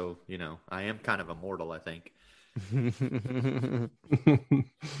Chi, so, you know, I am kind of immortal, I think. We're going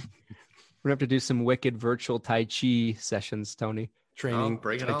to have to do some wicked virtual Tai Chi sessions, Tony. Tai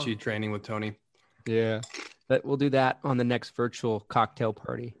Chi training with Tony. Yeah. But we'll do that on the next virtual cocktail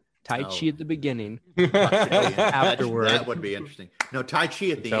party. Tai Chi at the beginning. Afterward. That would be interesting. No, Tai Chi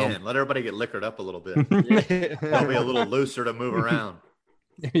at the end. Let everybody get liquored up a little bit. They'll be a little looser to move around.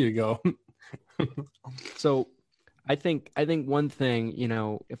 There you go. So I think one thing, you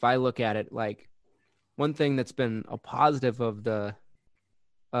know, if I look at it, like one thing that's been a positive of the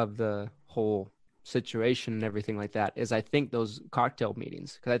whole situation and everything like that is I think those cocktail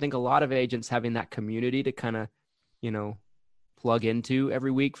meetings, because I think a lot of agents having that community to kind of, you know, plug into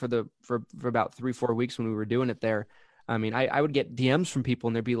every week for about 3-4 weeks when we were doing it there, I mean, I would get DMs from people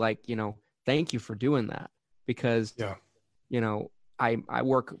and they'd be like, thank you for doing that, because, I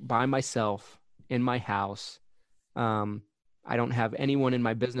work by myself in my house. I don't have anyone in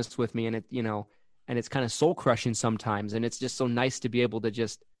my business with me, and and it's kind of soul crushing sometimes. And it's just so nice to be able to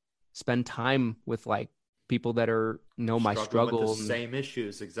just spend time with like people that know my struggle. With the same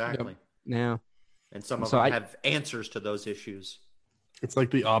issues. Exactly. Yeah. And some of them have answers to those issues. It's like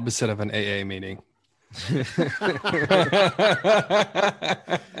the opposite of an AA meeting.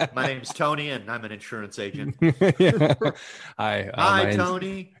 My name's Tony, and I'm an insurance agent. Hi,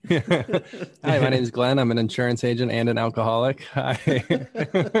 Tony. Hi, my name's Glenn. I'm an insurance agent and an alcoholic. Hi.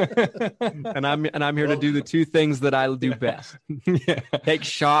 and I'm here to do the two things that I do best: take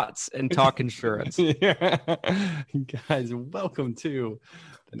shots and talk insurance. Guys, welcome to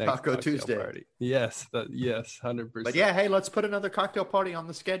the next Taco Tuesday party. Yes, 100%. But yeah, hey, let's put another cocktail party on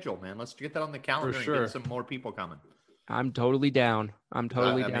the schedule, man. Let's get that on the calendar and get some more people coming. I'm totally down.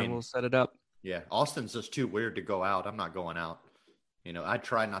 We'll set it up. Yeah, Austin's just too weird to go out. I'm not going out. I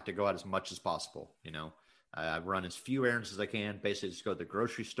try not to go out as much as possible. I run as few errands as I can. Basically, just go to the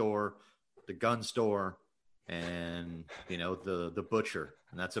grocery store, the gun store, and the butcher,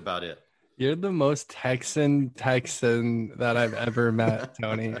 and that's about it. You're the most Texan that I've ever met,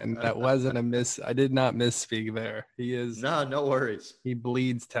 Tony. And that wasn't I did not misspeak there. He is. No worries. He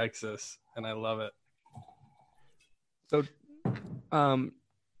bleeds Texas, and I love it. So,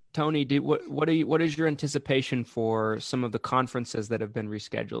 Tony, what is your anticipation for some of the conferences that have been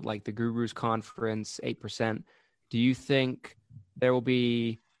rescheduled, like the Gurus Conference, 8%? Do you think there will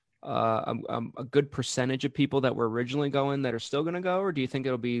be a good percentage of people that were originally going that are still going to go, or do you think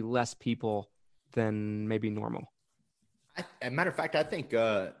it'll be less people than maybe normal? As a matter of fact, I think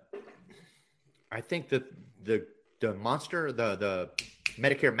that the monster, the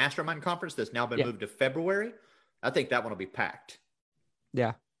Medicare Mastermind Conference that's now been moved to February, I think that one will be packed.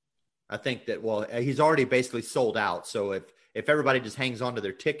 Yeah. I think that, he's already basically sold out. So if everybody just hangs on to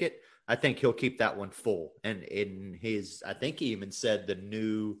their ticket, I think he'll keep that one full. And I think he even said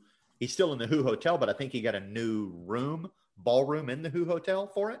he's still in the Who Hotel, but I think he got a new ballroom in the Who Hotel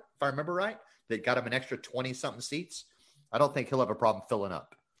for it, if I remember right, that got him an extra 20-something seats. I don't think he'll have a problem filling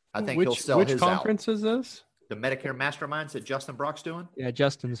up. I think he'll sell his out. Which conference is this? The Medicare Masterminds that Justin Brock's doing? Yeah,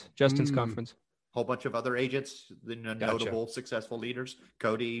 Justin's conference. Whole bunch of other agents, notable, successful leaders.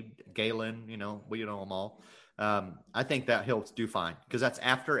 Cody, Galen, we know them all. I think that he'll do fine because that's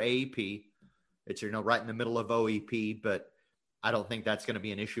after AEP. It's, right in the middle of OEP, but I don't think that's going to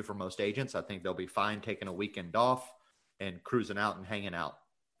be an issue for most agents. I think they'll be fine taking a weekend off and cruising out and hanging out.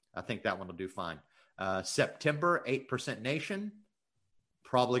 I think that one will do fine. September, 8% Nation,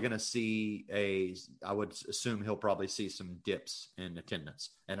 probably going to see I would assume he'll probably see some dips in attendance.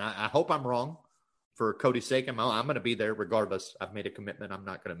 And I hope I'm wrong. For Cody's sake, I'm going to be there regardless. I've made a commitment. I'm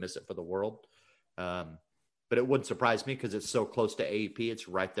not going to miss it for the world. But it wouldn't surprise me because it's so close to AEP. It's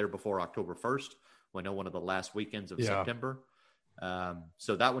right there before October 1st. We know one of the last weekends of September.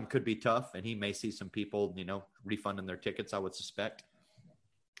 So that one could be tough, and he may see some people, refunding their tickets, I would suspect.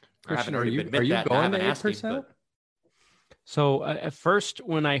 Christian, are you going to 8%? So at first,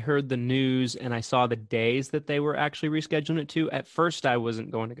 when I heard the news and I saw the days that they were actually rescheduling it to, at first I wasn't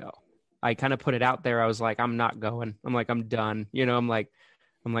going to go. I kind of put it out there. I was like, I'm not going. I'm like, I'm done. I'm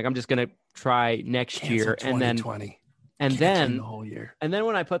just going to try next year. And then the whole year. And then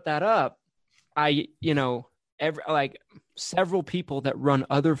when I put that up, several people that run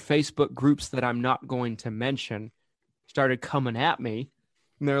other Facebook groups that I'm not going to mention started coming at me.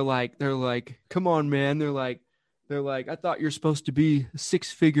 And they're like, come on, man. They're like, I thought you're supposed to be a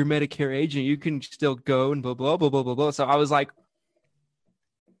 6-figure Medicare agent. You can still go and blah, blah, blah, blah, blah, blah. So I was like,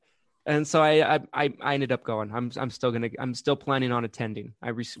 and so I ended up going. I'm still planning on attending.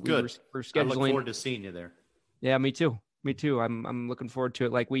 We're scheduling. I look forward to seeing you there. Yeah, me too. I'm looking forward to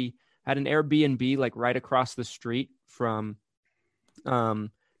it. Like, we had an Airbnb like right across the street from the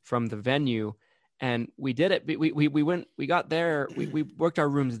venue, and we did it. We got there. We worked our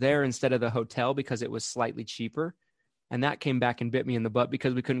rooms there instead of the hotel because it was slightly cheaper, and that came back and bit me in the butt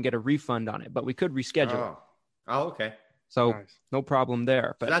because we couldn't get a refund on it, but we could reschedule it. Oh, okay. So nice. No problem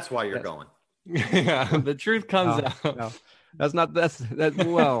there. But so that's why you're going. Yeah, the truth comes out. No, that's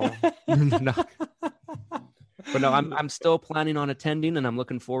well. No. But no, I'm still planning on attending, and I'm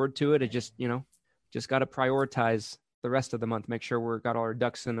looking forward to it. It just got to prioritize the rest of the month. Make sure we've got all our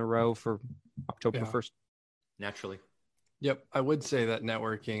ducks in a row for October 1st. Naturally. Yep. I would say that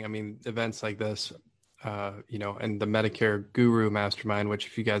networking, events like this, and the Medicare Guru Mastermind, which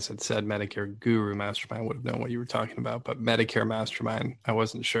if you guys had said Medicare Guru Mastermind, would have known what you were talking about. But Medicare Mastermind, I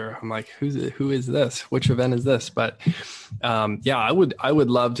wasn't sure. I'm like, who is this? Which event is this? But I would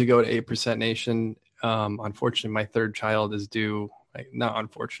love to go to 8% Nation. Unfortunately, my third child is due. Not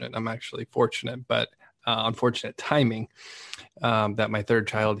unfortunate. I'm actually fortunate, but unfortunate timing that my third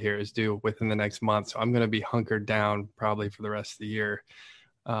child here is due within the next month. So I'm going to be hunkered down probably for the rest of the year.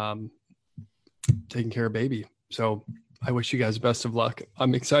 Taking care of baby. So I wish you guys best of luck.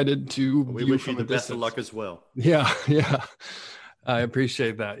 I'm excited to. We wish you the best of luck as well. Yeah. I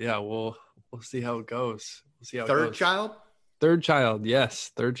appreciate that. Yeah, we'll see how it goes. We'll see how Third it goes. child? Third child,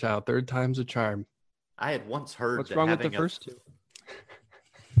 yes. Third child. Third time's a charm. I had once heard What's that wrong with having the first two?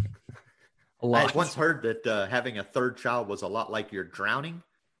 I had once heard that having a third child was a lot like you're drowning,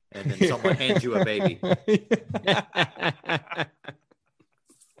 and then someone hands you a baby.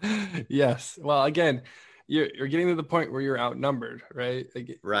 Yes. Well, again, you're getting to the point where you're outnumbered, right?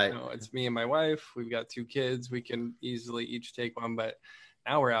 Right. It's me and my wife. We've got 2 kids. We can easily each take one, but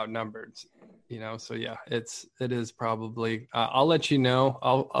now we're outnumbered. So yeah, it is probably. I'll let you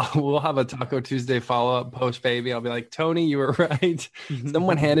know. We'll have a Taco Tuesday follow up post baby. I'll be like, Tony, you were right.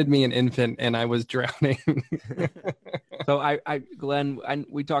 Someone handed me an infant and I was drowning. So Glenn,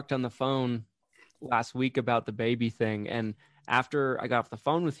 we talked on the phone last week about the baby thing, and after I got off the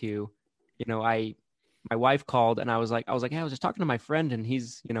phone with you, my wife called and I was like, hey, I was just talking to my friend and him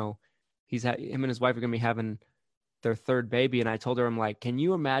and his wife are going to be having their third baby. And I told her, I'm like, can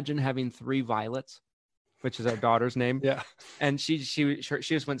you imagine having 3 Violets, which is our daughter's name? Yeah. And she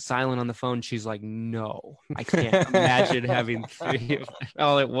just went silent on the phone. She's like, no, I can't imagine having 3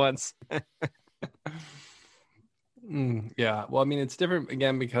 all at once. Yeah. Well, I mean, it's different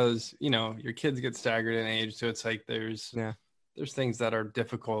again because, your kids get staggered in age. So it's like there's things that are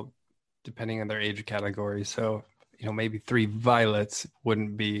difficult depending on their age category. So, maybe 3 Violets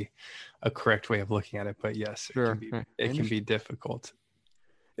wouldn't be a correct way of looking at it. But yes, sure. It can be difficult.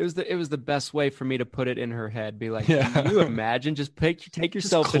 It was the best way for me to put it in her head. Be like, can you imagine? Just take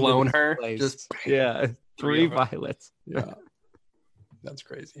yourself, just clone into her. place. Just 3 Violets. Yeah, that's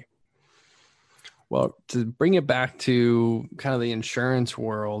crazy. Well, to bring it back to kind of the insurance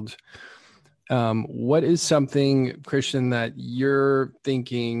world, what is something, Christian, that you're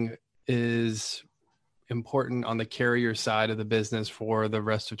thinking is important on the carrier side of the business for the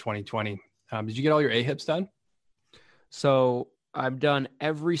rest of 2020? Did you get all your AHIPs done? So I've done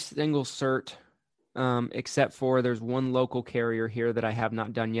every single cert, except for there's one local carrier here that I have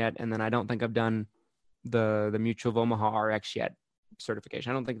not done yet. And then I don't think I've done the Mutual of Omaha RX yet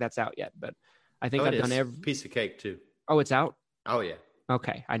certification. I don't think that's out yet, but I think I've done every piece of cake too. Oh, it's out? Oh yeah.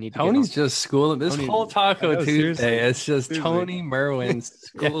 Okay. I need to Tony's just schooling this whole Taco Tuesday. Seriously. It's just Tony Merwin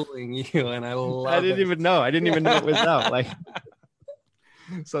schooling you. And I love it. I didn't even know it was out.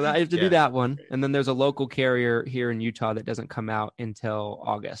 So I have to do that one. And then there's a local carrier here in Utah that doesn't come out until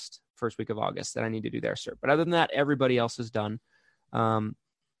August, first week of August, that I need to do their cert. But other than that, everybody else is done.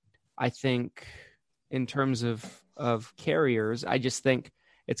 I think in terms of carriers, I just think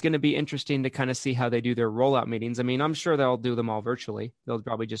it's going to be interesting to kind of see how they do their rollout meetings. I mean, I'm sure they'll do them all virtually. They'll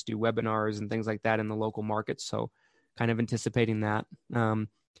probably just do webinars and things like that in the local markets. So kind of anticipating that.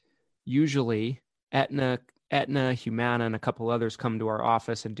 Usually Aetna, Humana, and a couple others come to our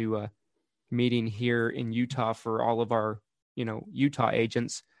office and do a meeting here in Utah for all of our, Utah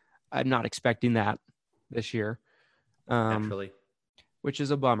agents. I'm not expecting that this year. Naturally. Which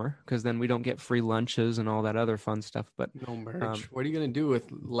is a bummer because then we don't get free lunches and all that other fun stuff. But no merch. What are you going to do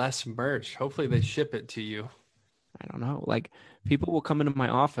with less merch? Hopefully they ship it to you. I don't know. Like people will come into my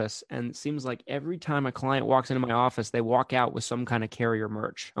office and it seems like every time a client walks into my office, they walk out with some kind of carrier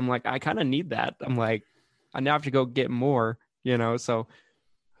merch. I'm like, I kind of need that. I'm like, I now have to go get more, so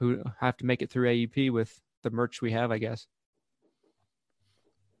who have to make it through AEP with the merch we have, I guess.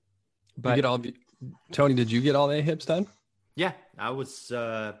 But Tony, did you get all the AHIPs done? Yeah, I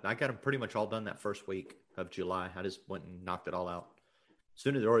got them pretty much all done that first week of July. I just went and knocked it all out. As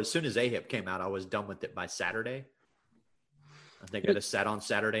soon as AHIP came out, I was done with it by Saturday. I think I just sat on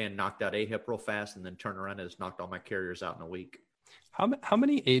Saturday and knocked out AHIP real fast and then turned around and just knocked all my carriers out in a week. How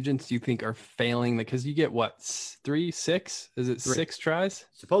many agents do you think are failing? Because you get what, 3, 6? Is it 6 tries?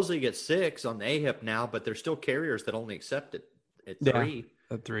 Supposedly you get 6 on the AHIP now, but there's still carriers that only accept it at 3.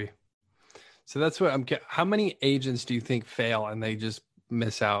 At 3. So that's what how many agents do you think fail and they just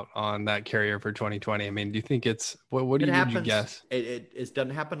miss out on that carrier for 2020? I mean, do you think it's what do you guess? It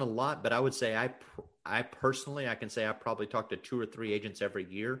doesn't happen a lot, but I would say I personally, I can say I probably talk to 2 or 3 agents every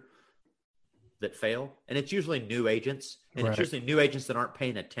year that fail. And it's usually new agents, and It's usually new agents that aren't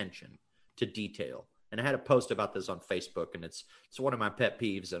paying attention to detail. And I had a post about this on Facebook, and it's one of my pet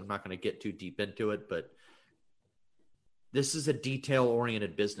peeves, and I'm not going to get too deep into it, but this is a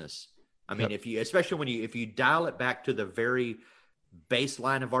detail-oriented business. I mean, especially if you dial it back to the very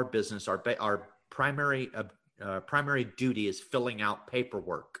baseline of our business, our primary duty is filling out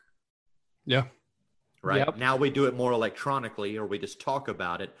paperwork. Yeah. Right. Yep. Now we do it more electronically, or we just talk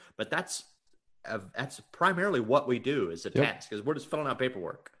about it, but that's primarily what we do is a task, because we're just filling out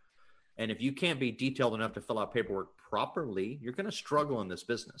paperwork. And if you can't be detailed enough to fill out paperwork properly, you're going to struggle in this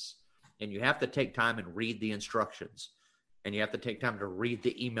business. And you have to take time and read the instructions. And you have to take time to read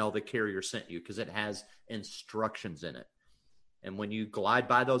the email the carrier sent you, because it has instructions in it. And when you glide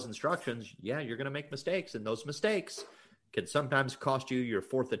by those instructions, you're going to make mistakes. And those mistakes can sometimes cost you your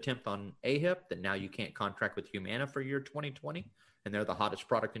 4th attempt on AHIP, that now you can't contract with Humana for year 2020, and they're the hottest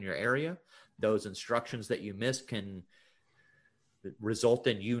product in your area. Those instructions that you miss can result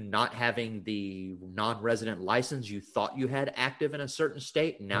in you not having the non-resident license you thought you had active in a certain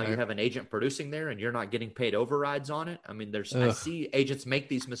state. And now you have an agent producing there and you're not getting paid overrides on it. I mean, I see agents make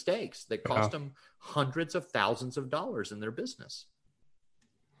these mistakes that cost them hundreds of thousands of dollars in their business.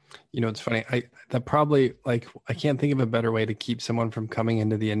 You know, it's funny. I can't think of a better way to keep someone from coming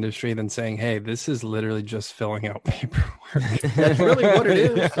into the industry than saying, hey, this is literally just filling out paperwork. That's really what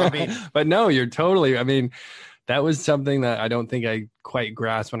it is. I mean, but no, that was something that I don't think I quite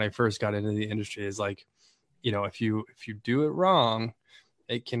grasped when I first got into the industry, is like, you know, if you do it wrong,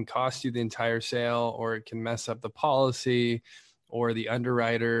 it can cost you the entire sale, or it can mess up the policy, or the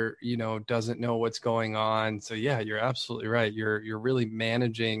underwriter, you know, doesn't know what's going on. So yeah, you're absolutely right. You're really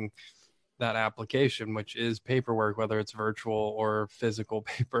managing that application, which is paperwork, whether it's virtual or physical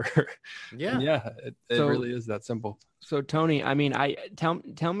paper. It really is that simple. So Tony, I mean,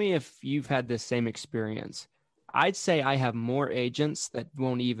 tell me if you've had this same experience. I'd say I have more agents that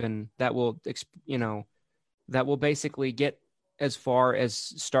will basically get as far as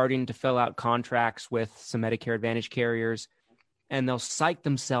starting to fill out contracts with some Medicare Advantage carriers, and they'll psych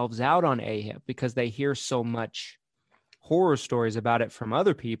themselves out on AHIP because they hear so much horror stories about it from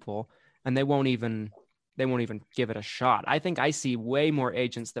other people, and they won't even give it a shot. I think I see way more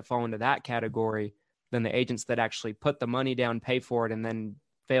agents that fall into that category than the agents that actually put the money down, pay for it, and then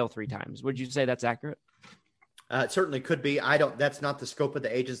fail 3 times. Would you say that's accurate? It certainly could be. That's not the scope of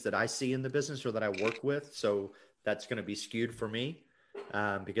the agents that I see in the business or that I work with. So that's going to be skewed for me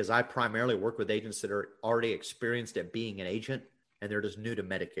because I primarily work with agents that are already experienced at being an agent, and they're just new to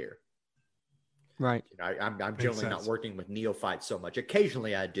Medicare. Right. You know, I'm generally not working with neophytes so much.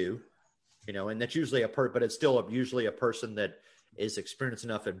 Occasionally I do, you know, and that's usually but it's still usually a person that is experienced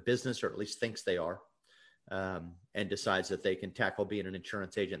enough in business, or at least thinks they are, and decides that they can tackle being an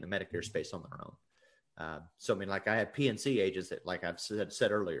insurance agent in the Medicare space on their own. So, I mean, like I have PNC agents that, like I've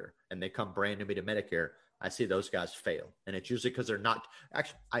said earlier, and they come brand new to Medicare. I see those guys fail. And it's usually because they're not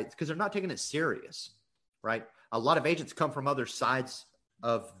taking it serious, right? A lot of agents come from other sides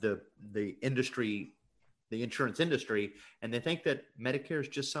of the industry, the insurance industry, and they think that Medicare is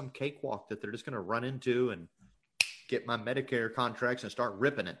just some cakewalk that they're just going to run into and get my Medicare contracts and start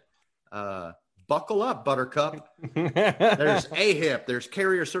ripping it. Buckle up, Buttercup. There's AHIP. There's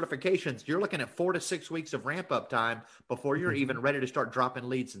carrier certifications. You're looking at 4 to 6 weeks of ramp up time before you're even ready to start dropping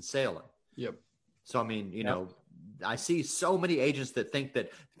leads and sailing. Yep. So, I mean, you know, I see so many agents that think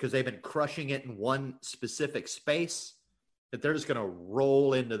that because they've been crushing it in one specific space, that they're just going to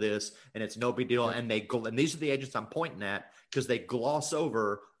roll into this and it's no big deal. And these are the agents I'm pointing at because they gloss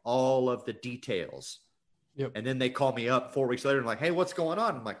over all of the details. Yep. And then they call me up 4 weeks later and like, hey, what's going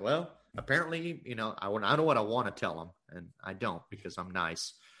on? I'm like, well, apparently, you know, I know what I want to tell them, and I don't because I'm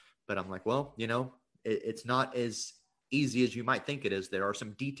nice. But I'm like, well, you know, it's not as easy as you might think it is. There are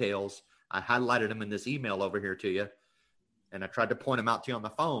some details. I highlighted them in this email over here to you, and I tried to point them out to you on the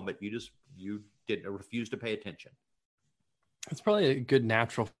phone, but you didn't refuse to pay attention. It's probably a good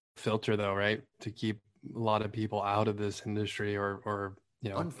natural filter, though, right? To keep a lot of people out of this industry, or you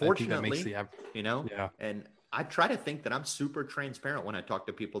know, unfortunately, you know, and I try to think that I'm super transparent when I talk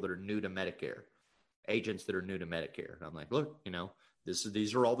to people that are new to Medicare, agents that are new to Medicare. And I'm like, look, you know,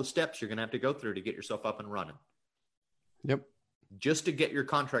 these are all the steps you're going to have to go through to get yourself up and running. Yep. Just to get your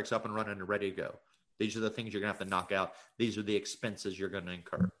contracts up and running and ready to go. These are the things you're going to have to knock out. These are the expenses you're going to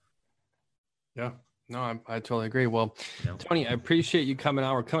incur. Yeah. No, I totally agree. Well, Tony, I appreciate you coming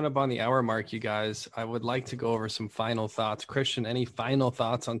out. We're coming up on the hour mark, you guys. I would like to go over some final thoughts. Christian, any final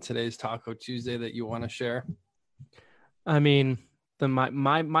thoughts on today's Taco Tuesday that you want to share? I mean,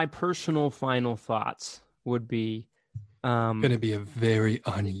 my personal final thoughts would be going to be a very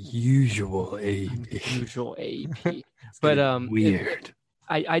unusual AP. But weird.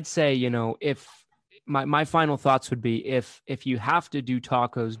 I'd say, you know, if my final thoughts would be if you have to do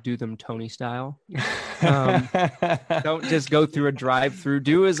tacos, do them Tony style. Don't just go through a drive-through.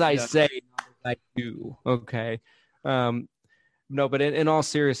 Do as I say, not as I do. Okay. No, but in all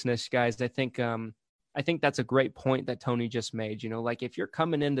seriousness, guys, I think that's a great point that Tony just made. You know, like if you're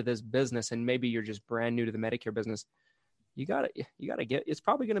coming into this business and maybe you're just brand new to the Medicare business, you gotta get. It's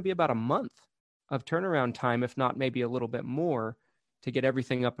probably going to be about a month of turnaround time, if not maybe a little bit more, to get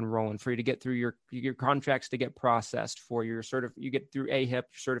everything up and rolling, for you to get through your contracts to get processed, for your you get through AHIP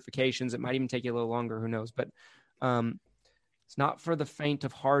certifications. It might even take you a little longer, who knows? But it's not for the faint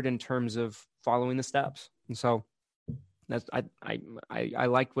of heart in terms of following the steps. And so that's I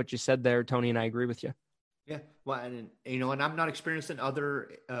liked what you said there, Tony, and I agree with you. Yeah, well, and I'm not experienced in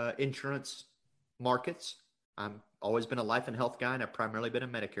other insurance markets. I've always been a life and health guy, and I've primarily been a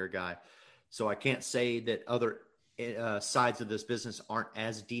Medicare guy. So I can't say that other sides of this business aren't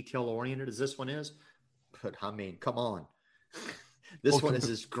as detail oriented as this one is, but I mean, come on. This one is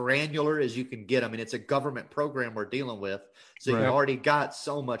as granular as you can get. I mean, it's a government program we're dealing with. So you already got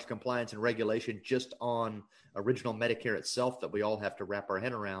so much compliance and regulation just on original Medicare itself that we all have to wrap our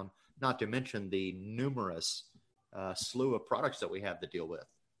head around, not to mention the numerous slew of products that we have to deal with.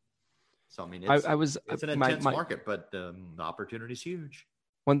 So, I mean, it's an intense market, but the opportunity is huge.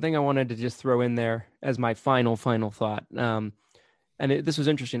 One thing I wanted to just throw in there as my final thought, this was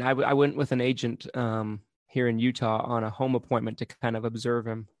interesting. I went with an agent here in Utah on a home appointment to kind of observe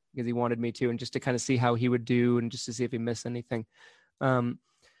him because he wanted me to, and just to kind of see how he would do and just to see if he missed anything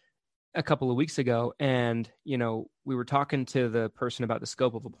a couple of weeks ago. And, we were talking to the person about the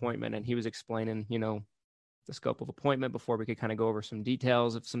scope of appointment, and he was explaining, the scope of appointment before we could kind of go over some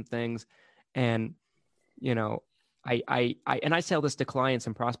details of some things. And, I tell this to clients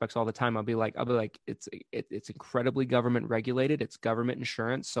and prospects all the time. I'll be like, it's incredibly government regulated. It's government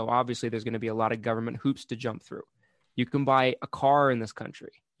insurance. So obviously there's going to be a lot of government hoops to jump through. You can buy a car in this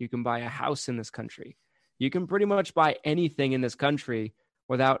country. You can buy a house in this country. You can pretty much buy anything in this country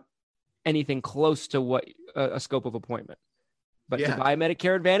without anything close to what a scope of appointment. But to buy a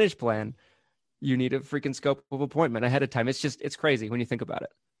Medicare Advantage plan, you need a freaking scope of appointment ahead of time. It's crazy when you think about it.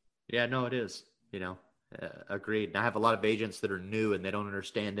 Yeah, no, it is, agreed. And I have a lot of agents that are new and they don't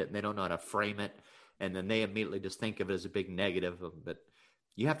understand it and they don't know how to frame it. And then they immediately just think of it as a big negative. But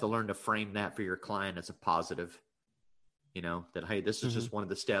you have to learn to frame that for your client as a positive, that, hey, this is just one of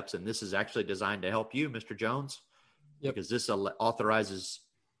the steps. And this is actually designed to help you, Mr. Jones, because this authorizes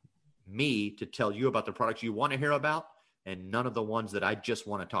me to tell you about the products you want to hear about and none of the ones that I just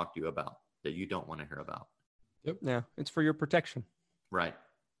want to talk to you about that you don't want to hear about. Yep. Yeah. It's for your protection. Right.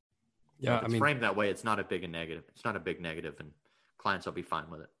 Yeah, if it's framed that way, it's not a big negative. It's not a big negative, and clients will be fine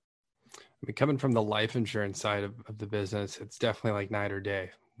with it. I mean, coming from the life insurance side of the business, it's definitely like night or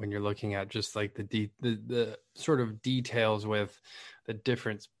day when you're looking at just like the sort of details with the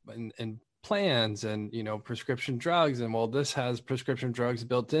difference in plans and, prescription drugs. And well, this has prescription drugs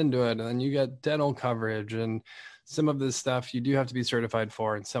built into it. And then you get dental coverage, and some of this stuff you do have to be certified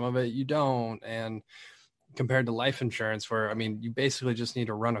for, and some of it you don't. And compared to life insurance, where, I mean, you basically just need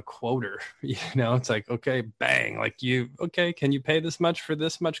to run a quota, it's like, okay, bang, like can you pay this much for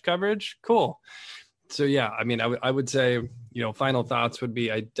this much coverage? Cool. So yeah, I mean, I would say, final thoughts would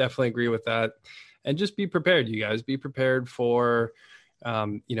be, I definitely agree with that. And just be prepared, you guys, be prepared for,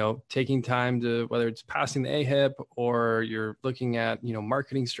 taking time to, whether it's passing the AHIP or you're looking at,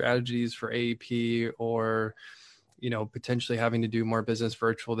 marketing strategies for AEP, or, potentially having to do more business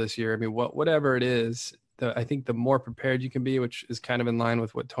virtual this year. I mean, whatever it is, I think the more prepared you can be, which is kind of in line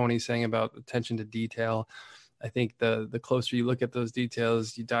with what Tony's saying about attention to detail. I think the closer you look at those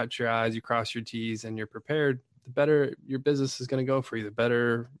details, you dot your I's, you cross your T's, and you're prepared, the better your business is going to go for you. The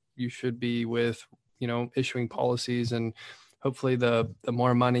better you should be with, issuing policies, and hopefully the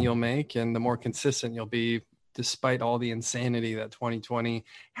more money you'll make and the more consistent you'll be, despite all the insanity that 2020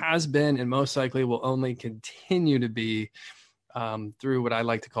 has been and most likely will only continue to be, through what I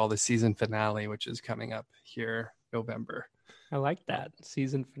like to call the season finale, which is coming up here November. I like that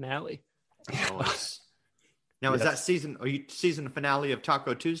season finale. Now, is that season finale of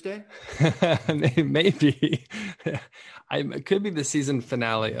Taco Tuesday? Maybe. It could be the season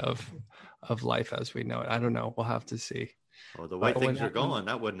finale of life as we know it. I don't know. We'll have to see. Well, the way things are going,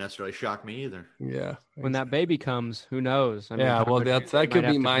 that wouldn't necessarily shock me either. Yeah. When that baby comes, who knows? I mean, that could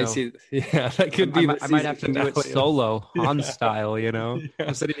be my season. Yeah, that could be. I might have to do it solo, Han style. Yeah.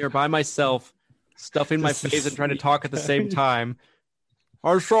 I'm sitting here by myself, stuffing my face and trying to talk at the same time.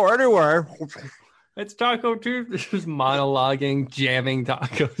 So anyway, it's Taco Tuesday. Just monologuing, jamming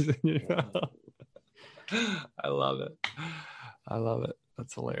tacos in your mouth. I love it.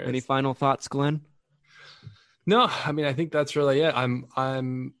 That's hilarious. Any final thoughts, Glenn? No, I mean, I think that's really it.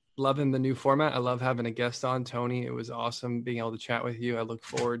 I'm loving the new format. I love having a guest on, Tony. It was awesome being able to chat with you. I look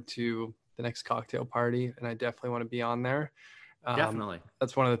forward to the next cocktail party, and I definitely want to be on there. Definitely.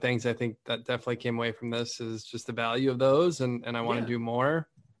 That's one of the things I think that definitely came away from this is just the value of those, and I want to do more.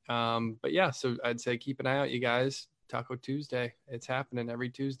 But yeah, so I'd say keep an eye out, you guys. Taco Tuesday. It's happening every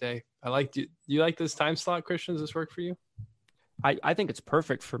Tuesday. Do you like this time slot, Christian? Does this work for you? I think it's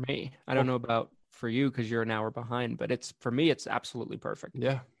perfect for me. I don't know about for you because you're an hour behind, but for me, it's absolutely perfect.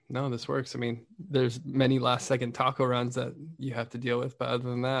 Yeah, no, this works. I mean, there's many last second taco runs that you have to deal with, but other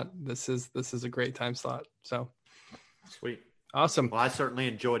than that, this is a great time slot. So sweet. Awesome. Well, I certainly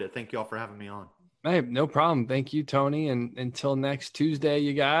enjoyed it. Thank you all for having me on. Hey, no problem. Thank you, Tony. And until next Tuesday,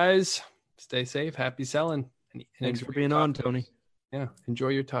 you guys stay safe. Happy selling. Thanks for being on, Tony. Yeah. Enjoy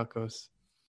your tacos.